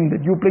rebuking him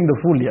that you're playing the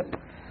fool here.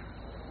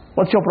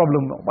 What's your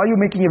problem now? Why are you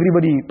making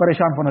everybody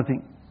pareshan for nothing?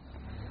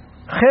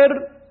 Khair,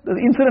 the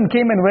incident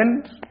came and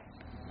went.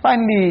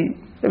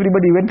 Finally,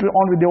 everybody went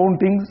on with their own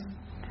things.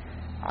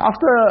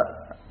 After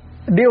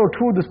a day or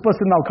two, this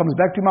person now comes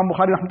back to Imam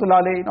Bukhari rahmatullah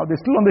alayhi. Now they're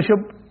still on the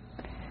ship.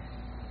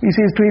 He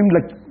says to him,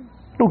 like,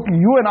 look,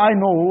 you and I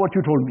know what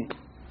you told me.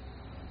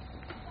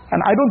 And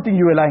I don't think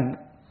you were lying.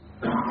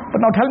 But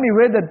now tell me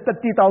where the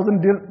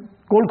 30,000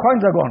 gold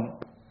coins are gone.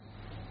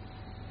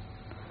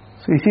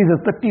 So he says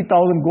the 30,000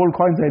 gold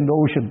coins are in the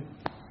ocean.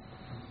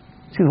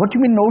 He says, what do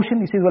you mean in the ocean?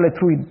 He says, well, I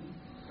threw it.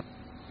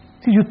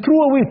 He says, you threw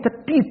away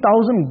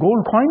 30,000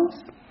 gold coins?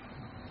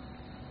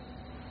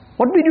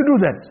 What made you do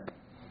that?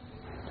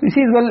 So he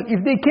says, well,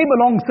 if they came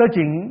along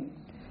searching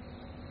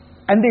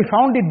and they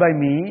found it by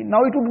me,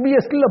 now it would be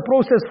still a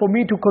process for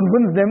me to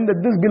convince them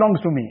that this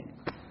belongs to me.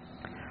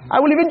 I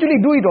will eventually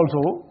do it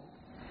also,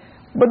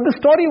 but the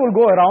story will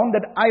go around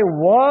that I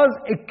was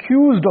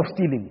accused of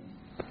stealing.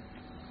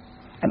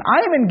 And I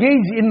am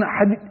engaged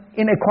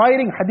in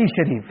acquiring Hadith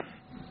Sharif.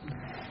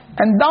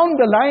 And down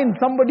the line,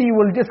 somebody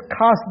will just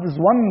cast this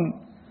one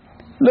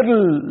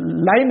little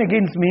line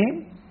against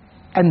me,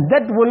 and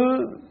that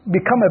will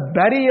become a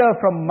barrier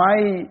from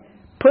my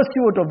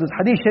pursuit of this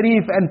Hadith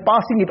Sharif and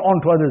passing it on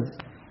to others.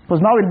 Because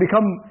now it will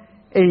become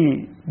a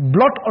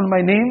blot on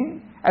my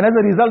name, and as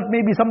a result,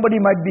 maybe somebody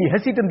might be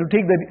hesitant to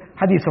take the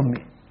Hadith from me.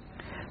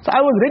 So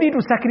I was ready to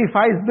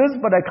sacrifice this,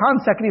 but I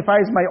can't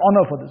sacrifice my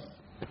honor for this.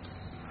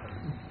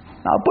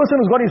 Now a person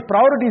who's got his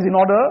priorities in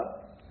order,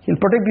 he'll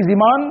protect his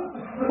iman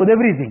with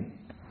everything.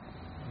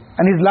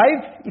 And his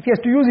life, if he has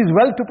to use his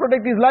wealth to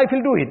protect his life,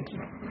 he'll do it.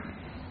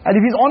 And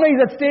if his honor is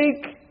at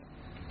stake,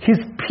 his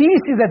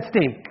peace is at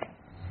stake,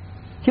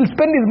 he'll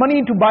spend his money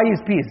to buy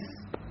his peace.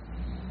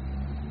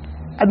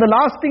 And the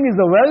last thing is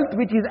the wealth,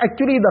 which is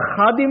actually the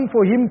khadim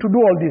for him to do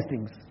all these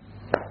things.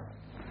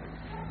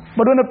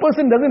 But when a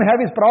person doesn't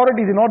have his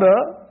priorities in order,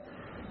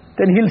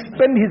 then he'll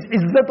spend his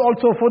izzat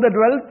also for that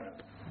wealth.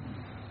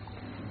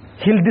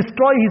 He'll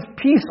destroy his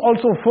peace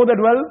also for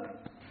that wealth.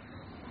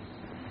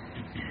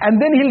 And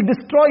then he'll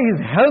destroy his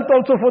health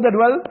also for that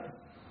wealth.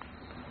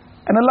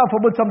 And Allah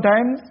forbid,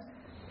 sometimes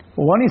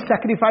one is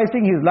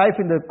sacrificing his life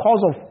in the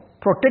cause of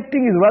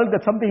protecting his wealth,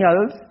 that's something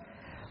else.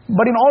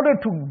 But in order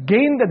to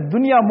gain that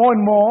dunya more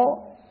and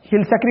more,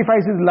 he'll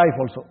sacrifice his life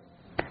also.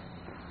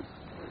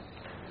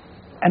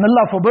 And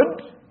Allah forbid,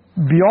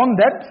 beyond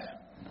that,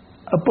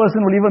 a person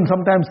will even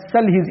sometimes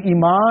sell his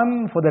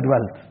iman for that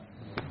wealth.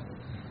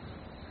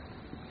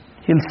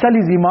 He'll sell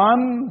his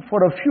iman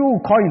for a few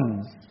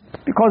coins,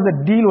 because the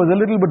deal was a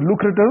little bit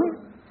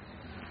lucrative.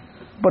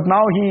 But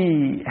now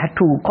he had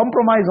to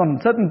compromise on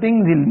certain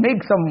things. He'll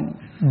make some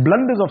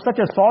blunders of such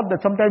a sort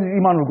that sometimes his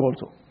iman will go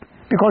also,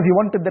 because he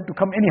wanted that to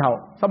come anyhow,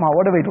 somehow,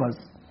 whatever it was.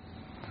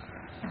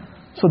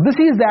 So this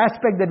is the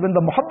aspect that when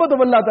the muhabbat of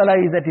Allah Ta'ala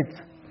is at its,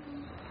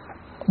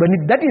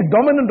 that is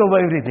dominant over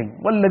everything.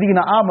 وَالَّذِينَ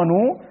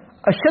آمَنُوا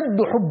أَشَدُّ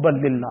حُبًّا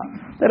لِلَّهِ.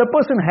 That a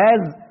person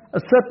has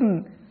a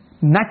certain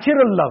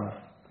natural love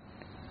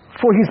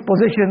for his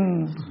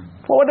possessions,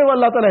 for whatever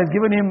Allah Ta'ala has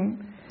given him,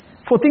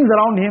 for things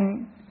around him.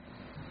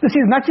 This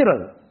is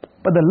natural.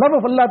 But the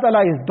love of Allah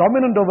Ta'ala is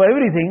dominant over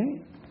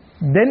everything.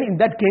 Then in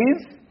that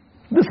case,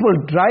 this will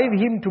drive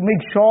him to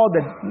make sure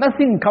that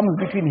nothing comes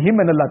between him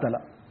and Allah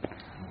Ta'ala.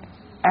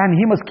 And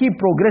he must keep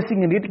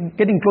progressing and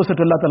getting closer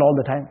to Allah Ta'ala all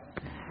the time.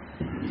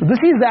 So this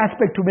is the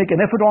aspect to make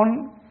an effort on,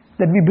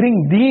 that we bring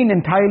deen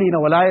entirely in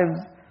our lives,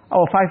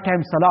 our 5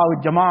 times salah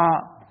with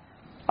jama'ah,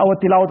 our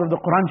tilawat of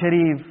the Quran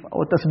Sharif,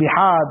 our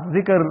tasbihat,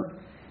 zikr,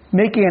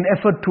 making an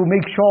effort to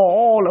make sure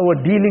all our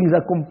dealings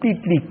are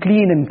completely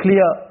clean and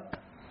clear,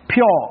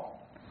 pure.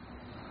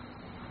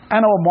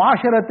 And our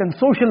muasharat and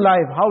social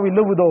life, how we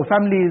live with our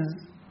families,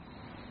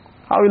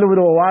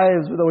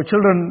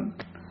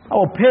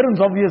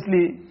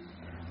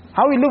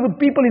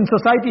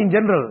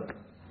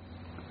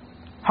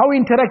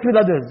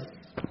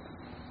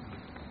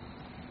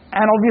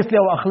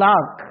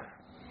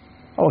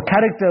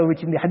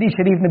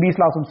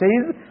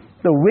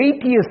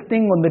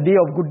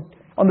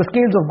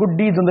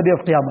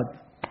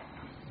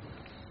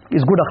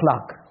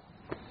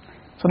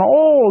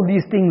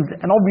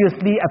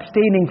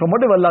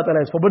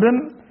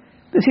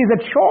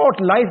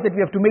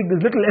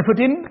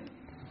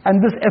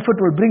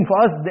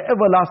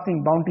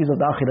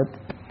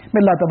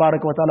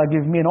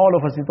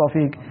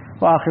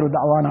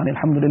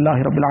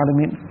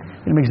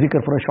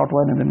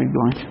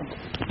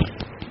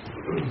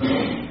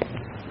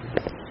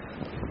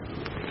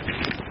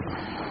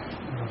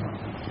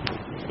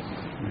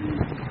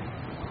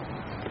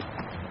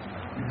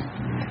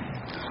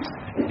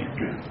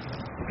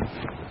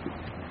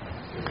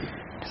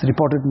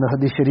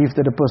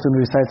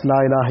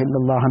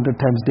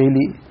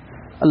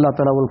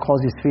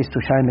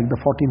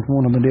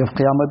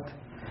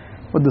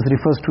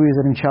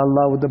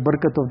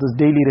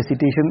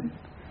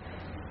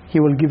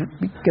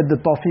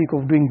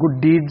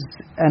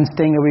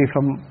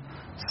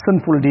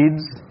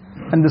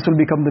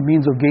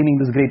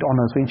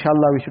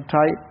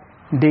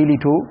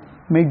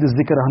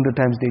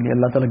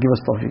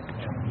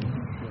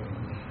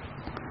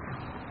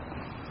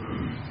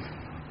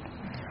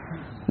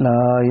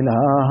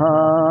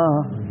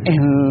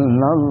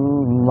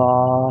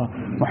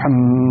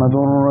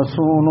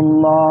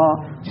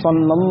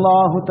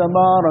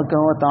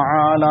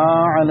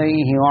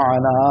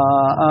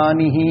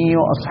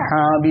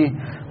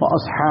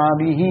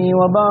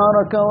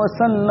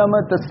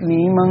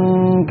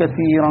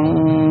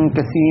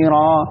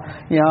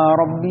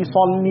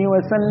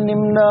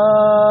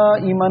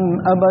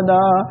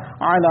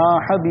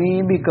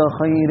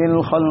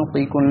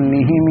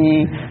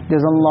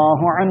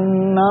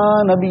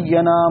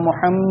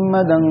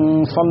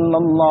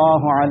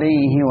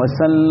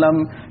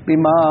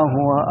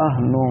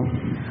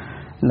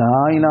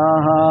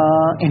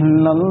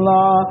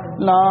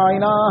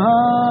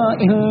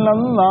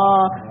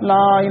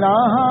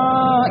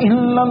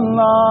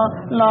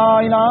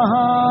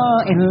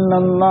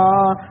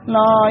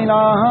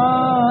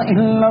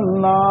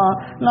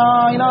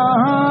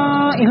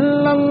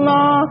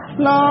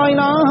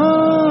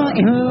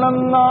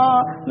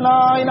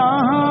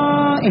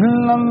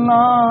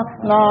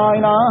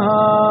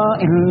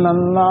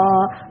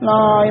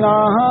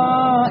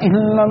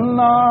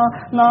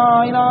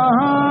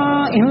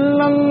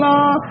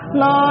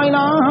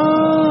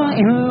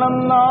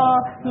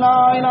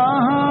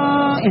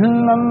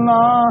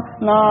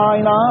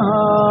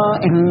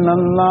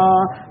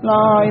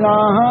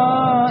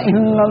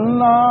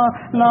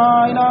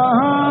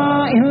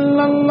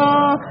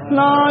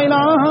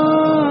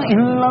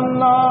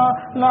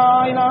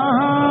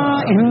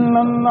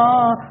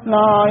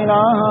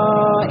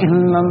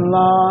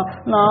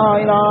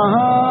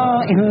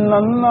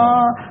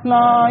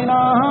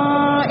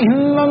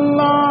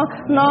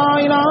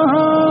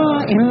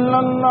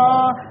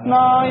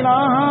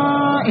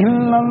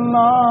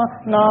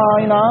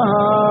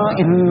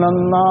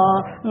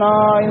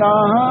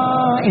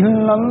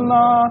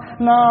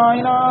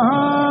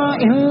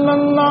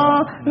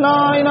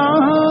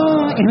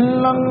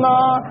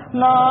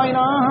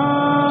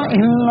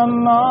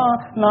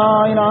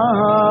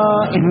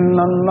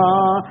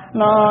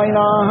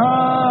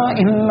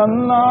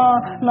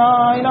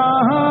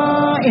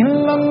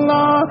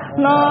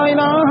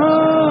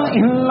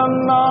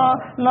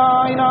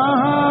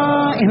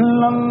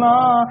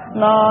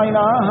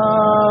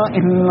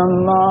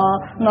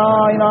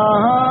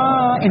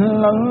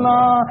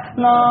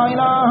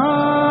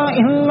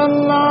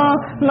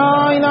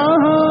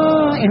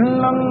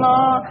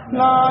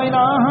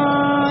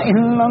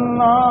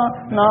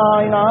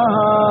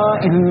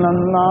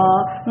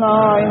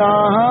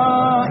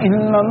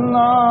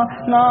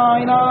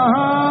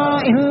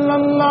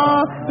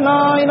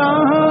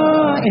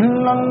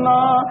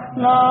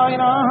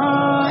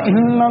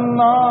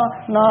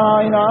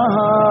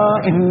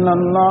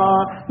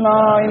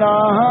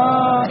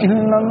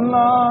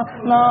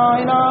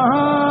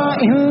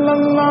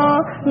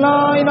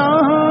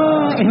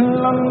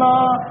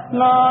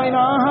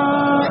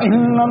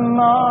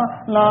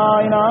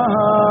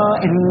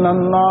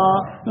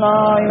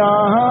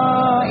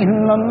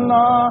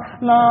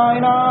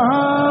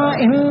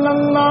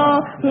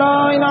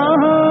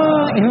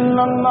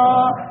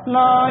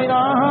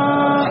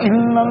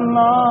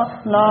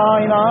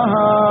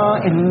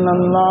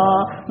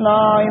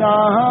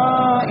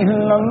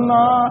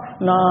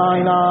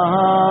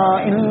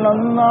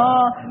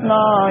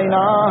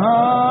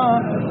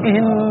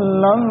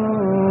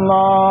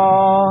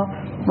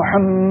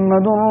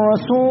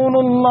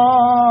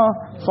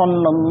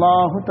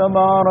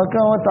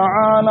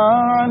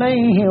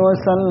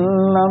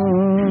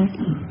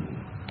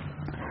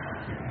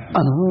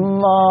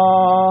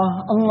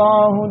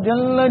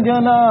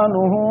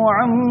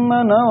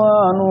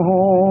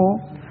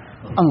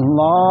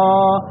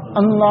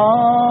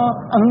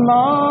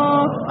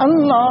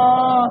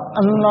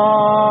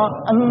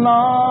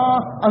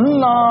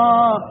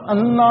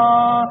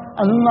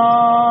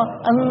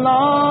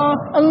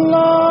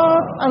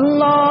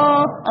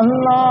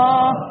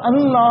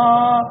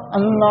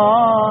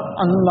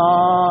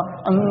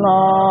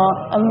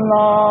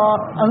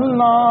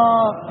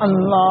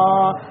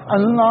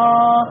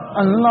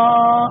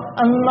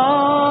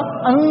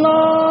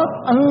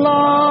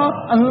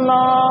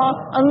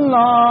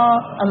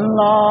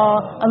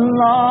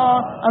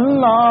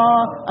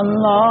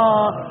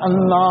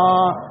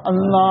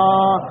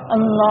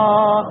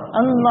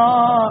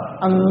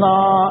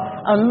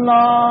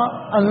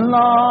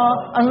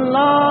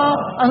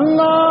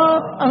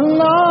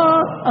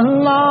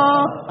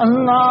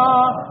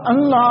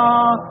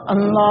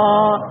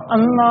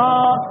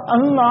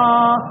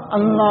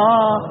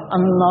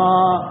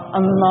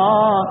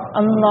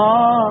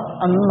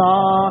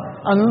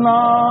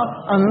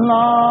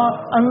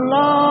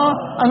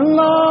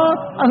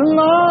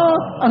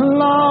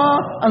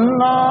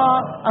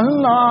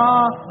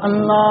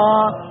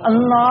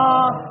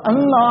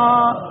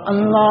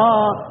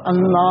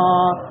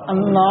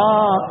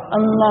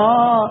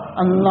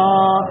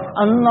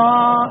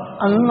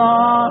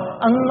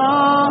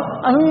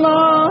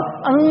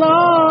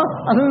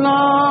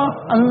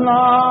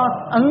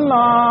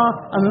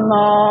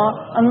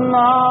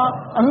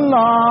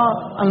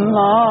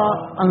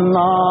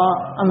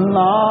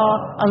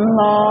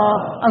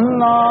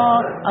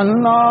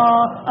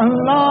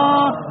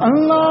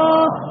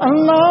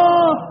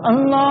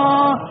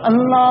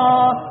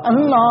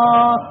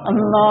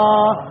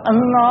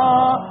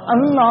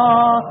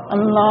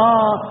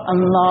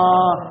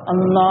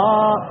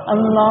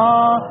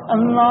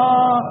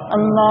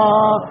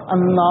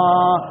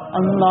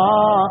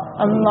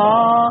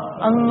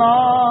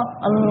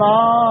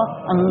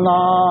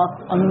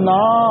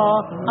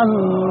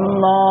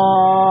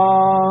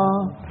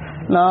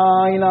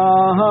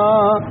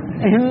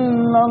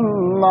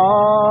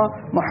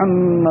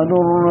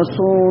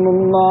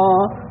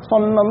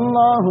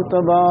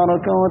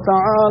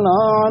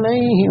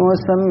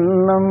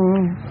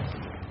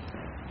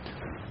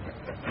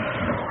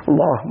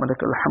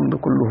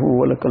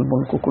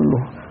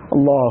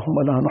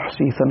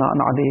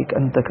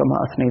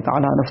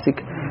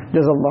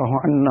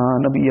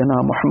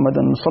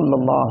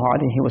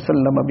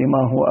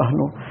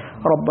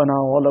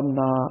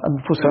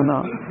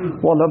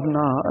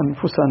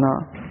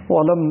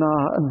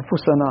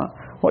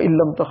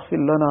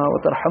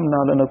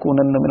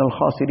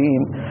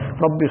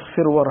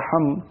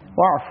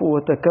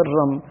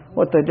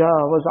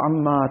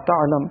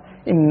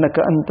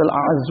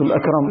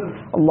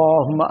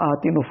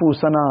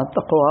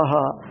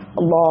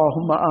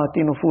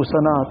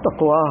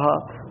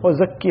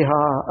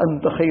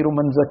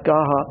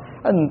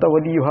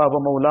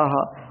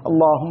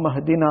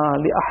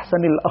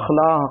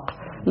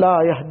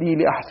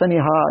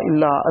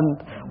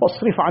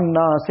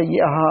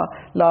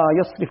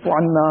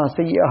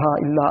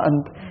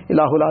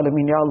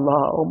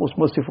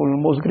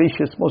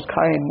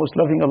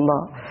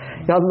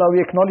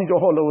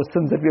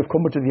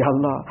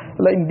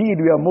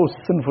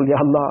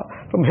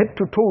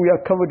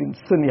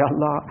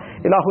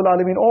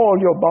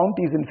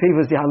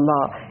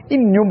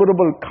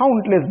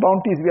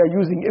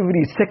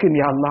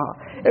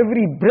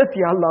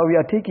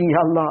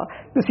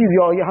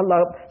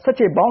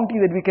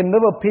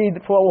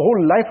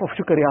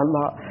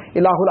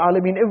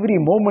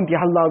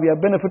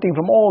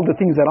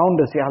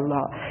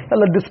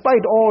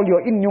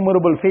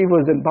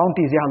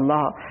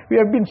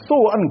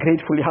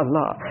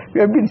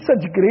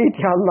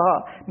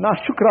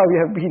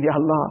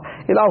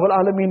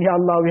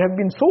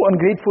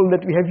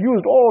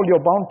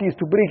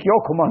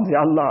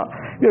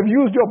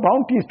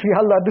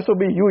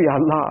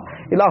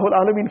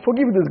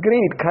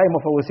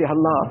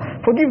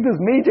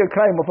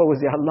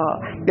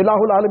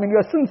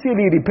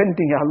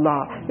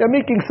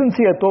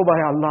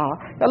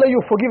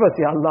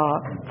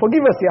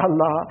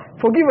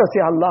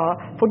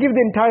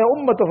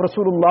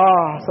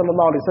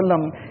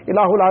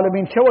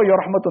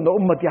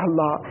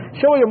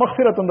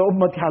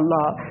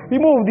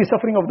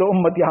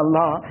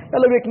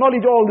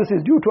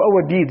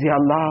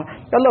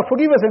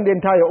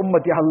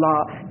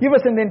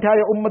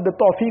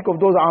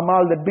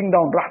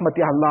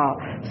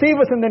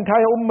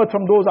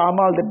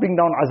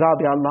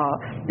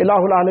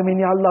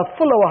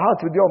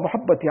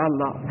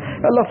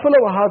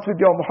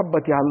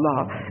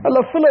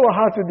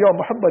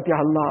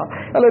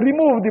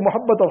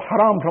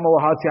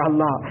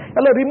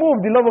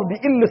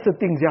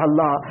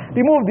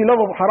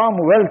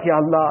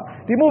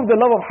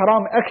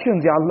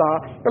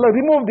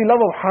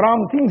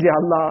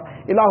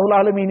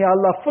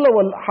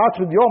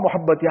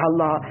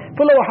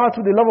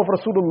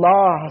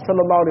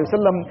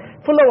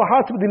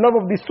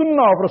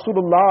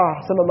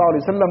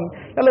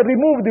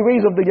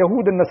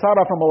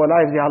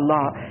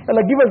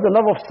 Allah, give us the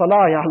love of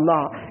salah, Ya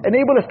Allah.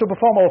 Enable us to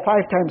perform our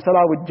 5 times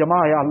salah with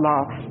jama'ah, Ya Allah.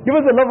 Give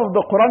us the love of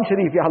the Quran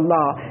Sharif, Ya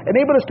Allah.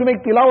 Enable us to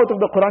make tilawat of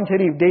the Quran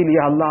Sharif daily,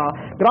 Ya Allah.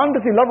 Grant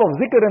us the love of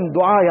zikr and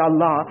dua, Ya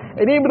Allah.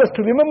 Enable us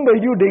to remember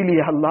you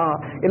daily, Ya Allah.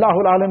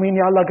 Ilahul Alameen,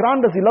 Ya Allah.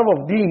 Grant us the love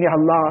of deen, Ya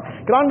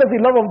Allah. Grant us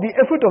the love of the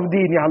effort of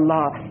deen, Ya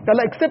Allah. Ya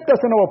Allah, accept us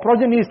and our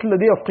progenies till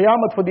the day of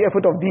Qiyamah for the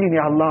effort of deen,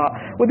 Ya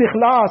Allah. With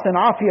ikhlas and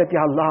afiyat,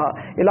 Ya Allah.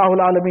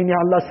 Ilahul Alameen, Ya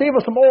Allah. Save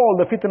us from all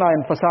the fitna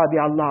and fasad,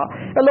 Ya Allah.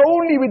 Ya Allah,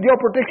 only with your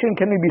protection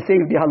can we be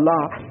saved, Ya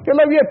Allah. Ya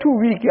Allah, we are too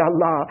weak, Ya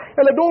Allah.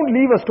 Ya Allah, don't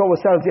leave us to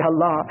ourselves, Ya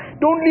Allah.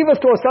 Don't leave us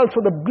to ourselves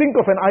for the blink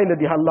of an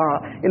eyelid, Ya Allah.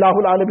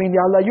 Ilahul Alameen,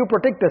 Ya Allah, you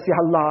protect us, Ya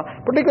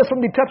Allah. Protect us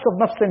from the traps of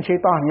nafs and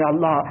shaitan, Ya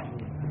Allah.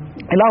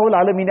 Ilahul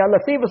Alameen, Ya Allah,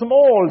 save us from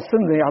all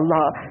sins, Ya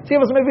Allah. Save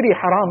us from every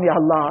haram, Ya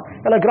Allah.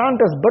 Ya Allah, grant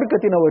us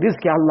barakat in our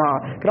rizq, Ya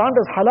Allah. Grant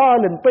us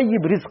halal and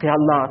tayyib rizq, Ya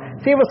Allah.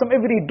 Save us from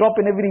every drop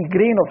and every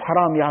grain of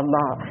haram, Ya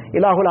Allah.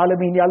 Ilahul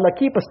Alameen, Ya Allah,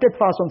 keep us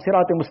steadfast on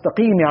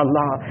sirat-e-mustaqim, Ya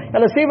Allah. Ya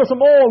Allah, save us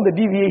from all the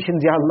deviations,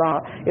 Ya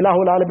Allah.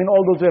 Ilahul Alameen,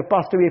 all those who have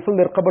passed away, fill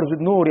their qabrs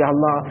with noor, Ya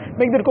Allah.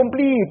 Make their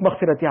complete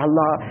maghfirat, Ya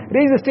Allah.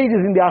 Raise the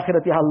stages in the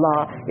akhirat, Ya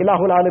Allah.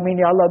 Ilahul Alameen,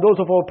 Ya Allah, those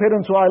of our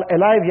parents who are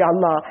alive, Ya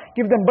Allah,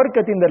 give them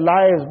barakat in their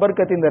lives,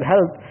 barakat in their health.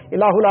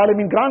 Ilahul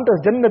Alameen, grant us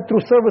Jannat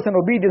through service and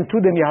obedience to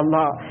them, Ya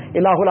Allah.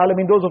 Ilahul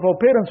Alameen, those of our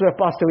parents who have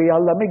passed away, Ya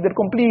Allah, make their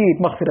complete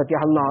maghfirat, Ya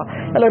Allah.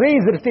 Allah, raise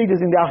their stages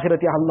in the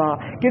akhirat, Ya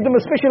Allah. Give them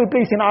a special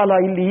place in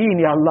Ala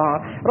Illiyin, Ya Allah.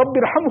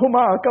 Rabbir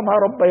hamhuma kama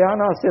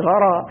rabbayana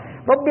sighara.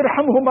 Rabbir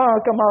hamhuma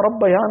kama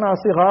rabbayana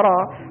sighara.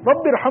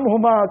 Rabbir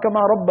hamhuma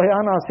kama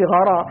rabbayana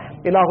sighara.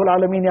 Ilahul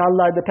Alameen, Ya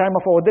Allah, at the time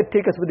of our death,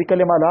 take us with the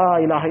kalima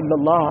La ilaha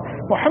illallah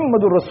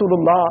Muhammadur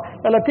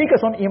Rasulullah. Allah, take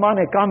us on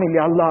Iman Kamil,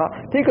 Ya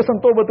Allah. Take us on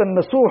Tawbat and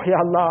Nasuh, Ya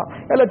Allah.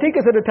 Allah, take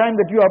us at a time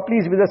that you are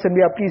pleased with us and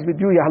we are pleased with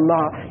you, Ya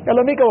Allah.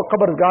 Allah, make our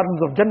qabrs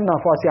gardens of Jannah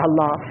for us, Ya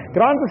Allah.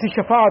 Grant us the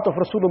shafaat of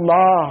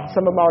Rasulullah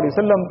sallallahu alaihi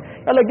wasallam.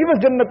 Allah, give us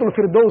Jannatul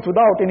Firdaus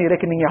without any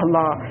reckoning, Ya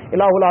Allah.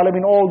 Ilahul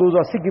Alameen, all those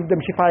who are sick, give them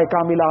shifa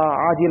kamila,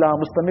 ajila,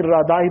 mustamirra,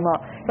 daima.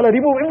 Allah,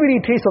 remove every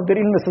trace of their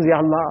illnesses, Ya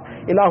Allah.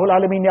 Ilahul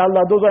Alameen, Ya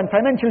Allah, those who are in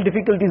financial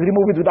difficulties,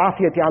 remove it with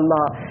afiyat, Ya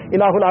Allah.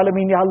 Ilahul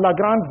Alameen, Ya Allah,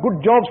 grant good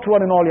jobs to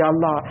one and all, Ya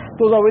Allah.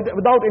 Those who are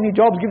without any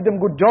jobs, give them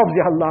good jobs,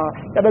 Ya Allah.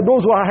 Allah,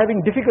 those who are having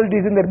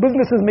difficulties in their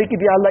businesses, make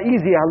it, Ya Allah,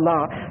 easy, Ya Allah.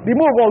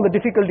 Remove all the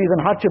difficulties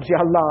and hardships, Ya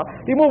Allah.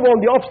 Remove all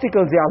the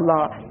obstacles, Ya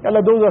Allah.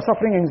 Allah, those who are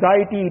suffering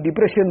anxiety,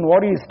 depression,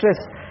 worry, stress,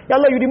 Ya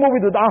Allah, you remove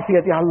it with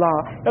afiyat, Ya Allah.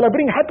 Allah,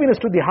 bring happiness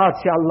to the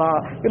hearts, Ya Allah.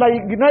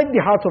 Unite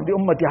the hearts of the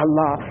ummah, Ya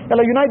Allah.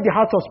 Allah, unite the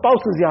hearts of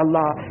spouses, Ya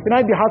Allah.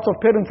 Unite the hearts of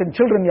parents and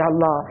children, Ya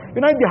Allah.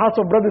 Unite the hearts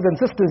of brothers and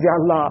sisters, Ya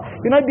Allah.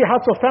 Unite the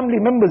hearts of family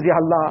members, Ya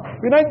Allah.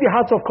 Unite the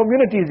hearts of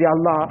communities, Ya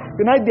Allah.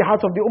 Unite the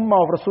hearts of the ummah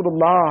of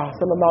Rasulullah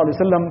sallallahu alaihi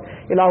wasallam.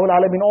 Ilahul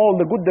Alameen, all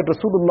the good that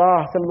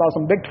Rasulullah sallallahu alaihi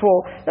wasallam begged for,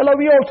 Allah,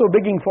 we are also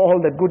begging for all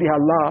that good, Ya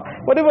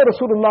Allah. Whatever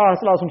Rasulullah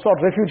sallallahu alaihi wasallam sought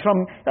refuge from,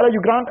 Allah,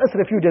 you grant us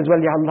refuge as well,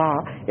 Ya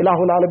Allah.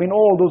 Ilahul Alameen,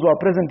 all those who are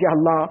present, Ya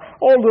Allah.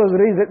 All those who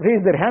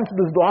raise their hands to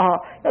this dua,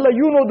 Allah,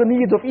 you know the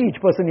needs of each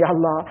person, Ya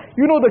Allah.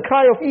 You know the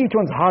cry of each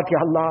one's heart,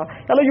 Ya Allah.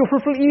 Allah, you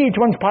fulfill each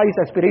one's pious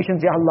aspirations,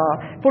 Ya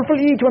Allah. Fulfill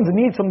each one's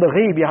needs from the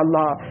ghaib, Ya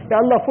Allah. Ya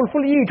Allah,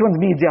 fulfill each one's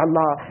needs, Ya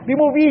Allah.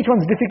 Remove each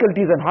one's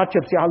difficulties and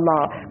hardships, Ya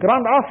Allah.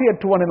 Grant afiyat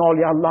to one and all,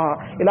 Ya Allah.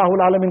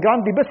 Ilahul Alameen,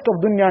 grant the best of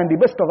dunya and the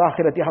best of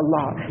akhirat, Ya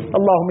Allah.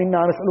 Allahumma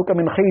inna nas'aluka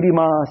min khayri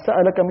ma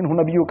sa'alaka minhu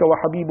nabiyyuka wa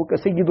habibuka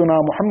sayyiduna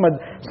Muhammad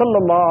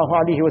sallallahu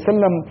alayhi wa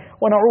sallam,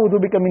 wa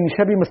na'udhu bika min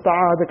sharri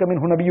musta'adaka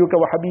minhu nabiyyuka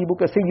wa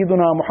habibuka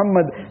sayyiduna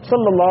Muhammad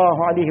sallallahu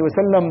alayhi wa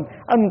sallam.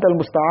 Anta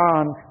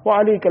al-musta'an wa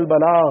alayka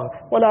al-balagh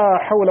wa la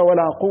hawla wa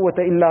la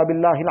quwwata illa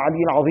billahi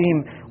al-'ali al-'azim.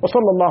 Wa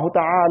sallallahu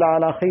ta'ala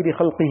ala khayri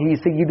khalqihi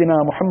sayyidina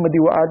Muhammad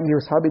wa alihi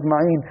wa sahbihi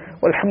ajma'in.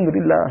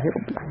 Walhamdulillahi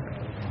rabbil alamin.